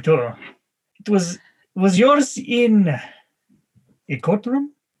dream too. It was yours in a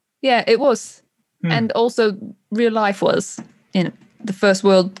courtroom? Yeah, it was. And also real life was in the first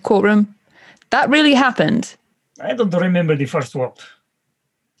world courtroom. That really happened. I don't remember the first world.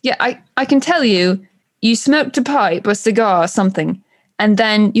 Yeah, I can tell you, you smoked a pipe or cigar or something, and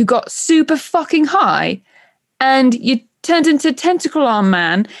then you got super fucking high, and you turned into Tentacle Arm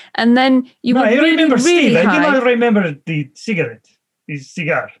Man, and then you were I really, remember really Steve. high. I do not remember the cigar.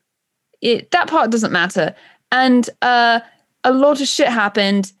 That part doesn't matter. And a lot of shit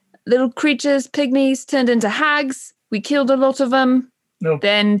happened. Little creatures, pygmies, turned into hags. We killed a lot of them. Nope.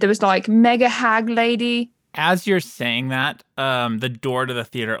 Then there was mega hag lady. As you're saying that, the door to the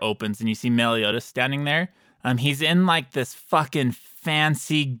theater opens and you see Meliodas standing there. He's in this fucking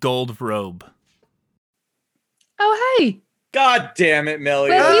fancy gold robe. Oh, hey. God damn it, Melly.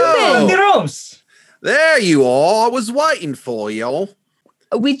 Where have you been? The rose. There you are. I was waiting for you.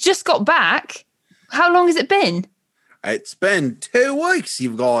 We just got back. How long has it been? It's been 2 weeks,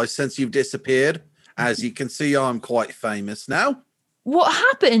 you guys, since you've disappeared. As you can see, I'm quite famous now. What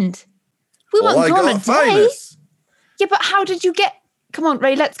happened? We weren't I gone a got day. famous. Yeah, but how did you get... Come on,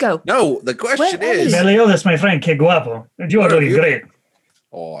 Ray, let's go. No, the question Where is... Meliodas, my friend, que guapo. You are doing great.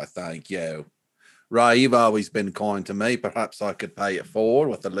 Oh, thank you. Ray, you've always been kind to me. Perhaps I could pay it forward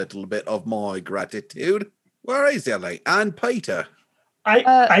with a little bit of my gratitude. Where is Ellie and Peter?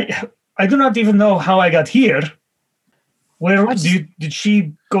 I do not even know how I got here. Where did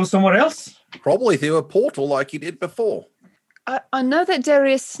she go somewhere else? Probably through a portal like you did before. I know that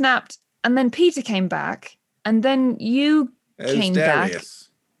Darius snapped, and then Peter came back, and then you came Darius?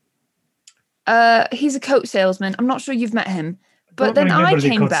 back. He's a coat salesman. I'm not sure you've met him. But then I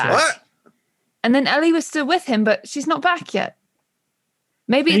came back. What? And then Ellie was still with him, but she's not back yet.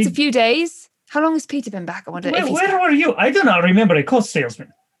 Maybe it's a few days. How long has Peter been back? I wonder. Where were you? I do not remember a coat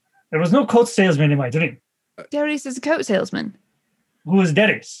salesman. There was no coat salesman in my dream. Darius is a coat salesman. Who is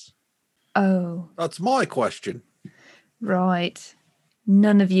Darius? Oh. That's my question. Right.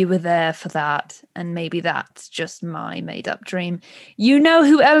 None of you were there for that. And maybe that's just my made up dream. You know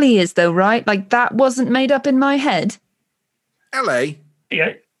who Ellie is, though, right? Like, that wasn't made up in my head. Ellie?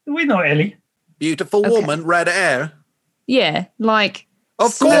 Yeah, we know Ellie. Beautiful woman, red hair. Yeah, like.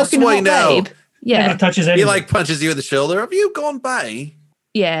 Of course we know. Babe. Yeah. Never touches anyone. He like punches you in the shoulder. Have you gone by?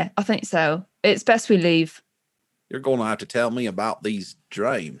 Yeah, I think so. It's best we leave. You're going to have to tell me about these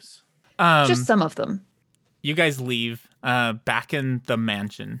dreams. Just some of them. You guys leave. Back in the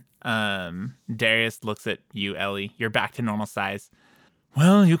mansion. Darius looks at you, Ellie. You're back to normal size.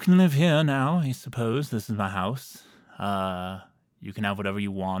 Well, you can live here now, I suppose. This is my house. You can have whatever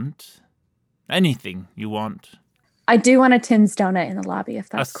you want. Anything you want. I do want a Tim's donut in the lobby, if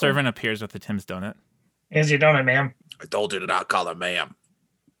that's A servant appears with a Tim's donut. Here's your donut, ma'am. I told you to not call her ma'am.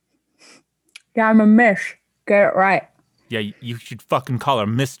 Yeah, I'm a miss. Get it right. Yeah, you should fucking call her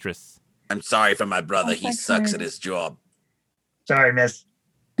mistress. I'm sorry for my brother. He sucks at his job. Sorry, miss.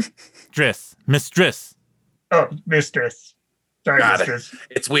 Mistress. Oh, mistress. Sorry, God, mistress.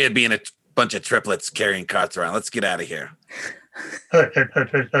 it's weird being a bunch of triplets carrying carts around. Let's get out of here.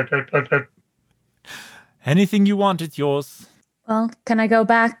 Anything you want, it's yours. Well, can I go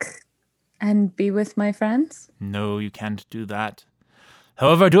back and be with my friends? No, you can't do that.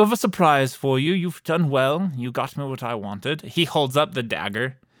 However, I do have a surprise for you. You've done well. You got me what I wanted. He holds up the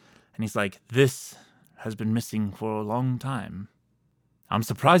dagger, and he's like, this has been missing for a long time. I'm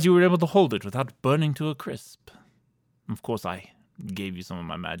surprised you were able to hold it without burning to a crisp. Of course, I gave you some of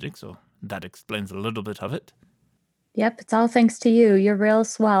my magic, so that explains a little bit of it. Yep, it's all thanks to you. You're real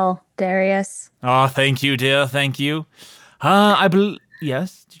swell, Darius. Oh, thank you, dear. Thank you.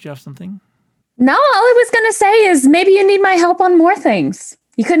 Yes, did you have something? No, all I was going to say is maybe you need my help on more things.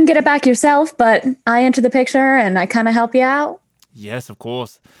 You couldn't get it back yourself, but I enter the picture and I kind of help you out. Yes, of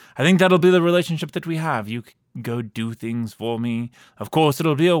course. I think that'll be the relationship that we have. You can go do things for me. Of course,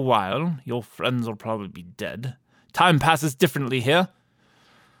 it'll be a while. Your friends will probably be dead. Time passes differently here.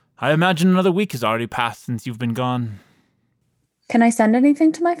 I imagine another week has already passed since you've been gone. Can I send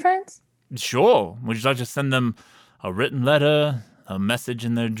anything to my friends? Sure. Would you like to send them a written letter, a message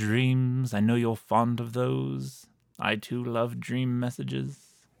in their dreams? I know you're fond of those. I, too, love dream messages.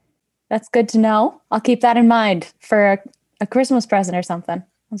 That's good to know. I'll keep that in mind for a Christmas present or something.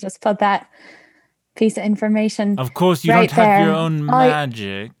 I'll just put that piece of information. Of course, you right don't have there. your own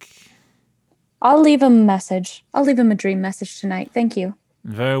magic. I'll leave him a message. I'll leave him a dream message tonight. Thank you.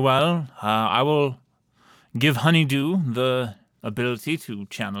 Very well. I will give Honeydew the ability to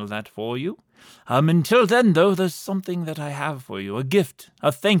channel that for you. Until then, though, there's something that I have for you. A gift.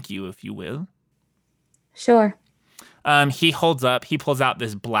 A thank you, if you will. Sure. He pulls out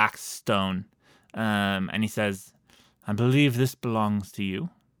this black stone, and he says, I believe this belongs to you.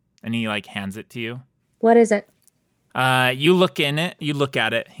 And he, hands it to you. What is it? You look at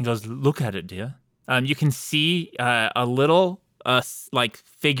it. He goes, look at it, dear. You can see a little,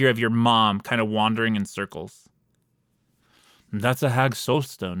 figure of your mom kind of wandering in circles. That's a hag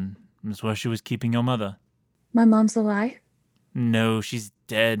soulstone. That's where she was keeping your mother. My mom's alive? No, she's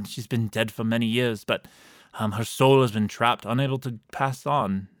dead. She's been dead for many years, but her soul has been trapped, unable to pass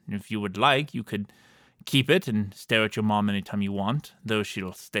on. If you would like, you could keep it and stare at your mom anytime you want, though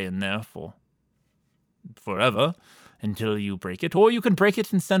she'll stay in there for forever until you break it. Or you can break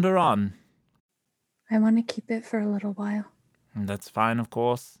it and send her on. I want to keep it for a little while. And that's fine, of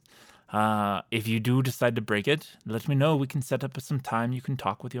course. If you do decide to break it, let me know. We can set up some time. You can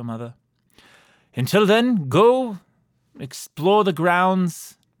talk with your mother. Until then, go explore the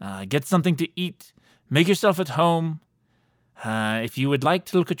grounds, get something to eat, make yourself at home. If you would like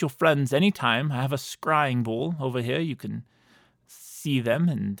to look at your friends anytime, I have a scrying bowl over here. You can see them.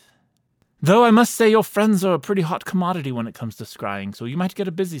 And though I must say your friends are a pretty hot commodity when it comes to scrying, so you might get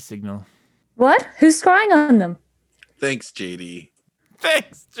a busy signal. What? Who's scrying on them? Thanks, JD.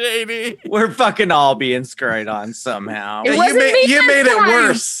 Thanks, JD. We're fucking all being scurried on somehow. It wasn't me you this made it time.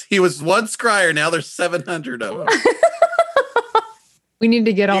 worse. He was one scryer. Now there's 700 of them. We need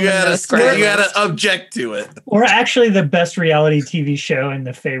to get on You the gotta, scryer you gotta list. object to it. We're actually the best reality TV show in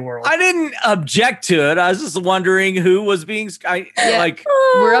the Fey world. I didn't object to it. I was just wondering who was being like.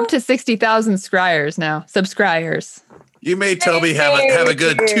 We're up to 60,000 scryers now. Subscribers. You made Toby have a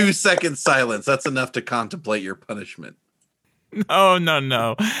good 2 second silence. That's enough to contemplate your punishment.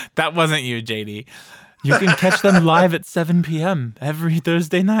 No. That wasn't you, JD. You can catch them live at 7 p.m. every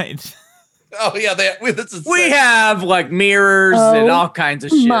Thursday night. Oh yeah, We have like mirrors and all kinds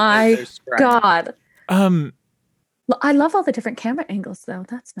of shit. My that they're God. Um, I love all the different camera angles, though.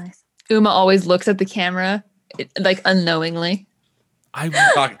 That's nice. Uma always looks at the camera, like unknowingly.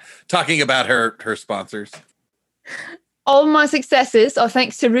 Talking about her sponsors. All my successes are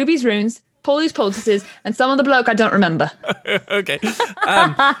thanks to Ruby's runes, Polly's poultices, and some of the bloke I don't remember. okay.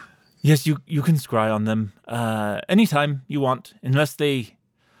 Yes, you can scry on them anytime you want, unless they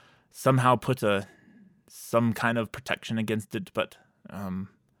somehow put some kind of protection against it, but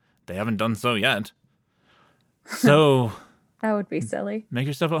they haven't done so yet. So That would be silly. make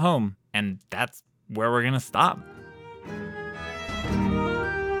yourself at home, and that's where we're gonna stop.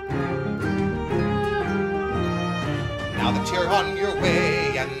 Now that you're on your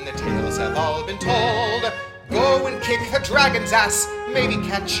way and the tales have all been told, go and kick a dragon's ass, maybe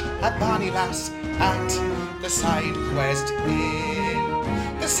catch a bonny lass at the side quest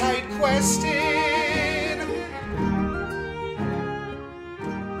inn. The side quest inn.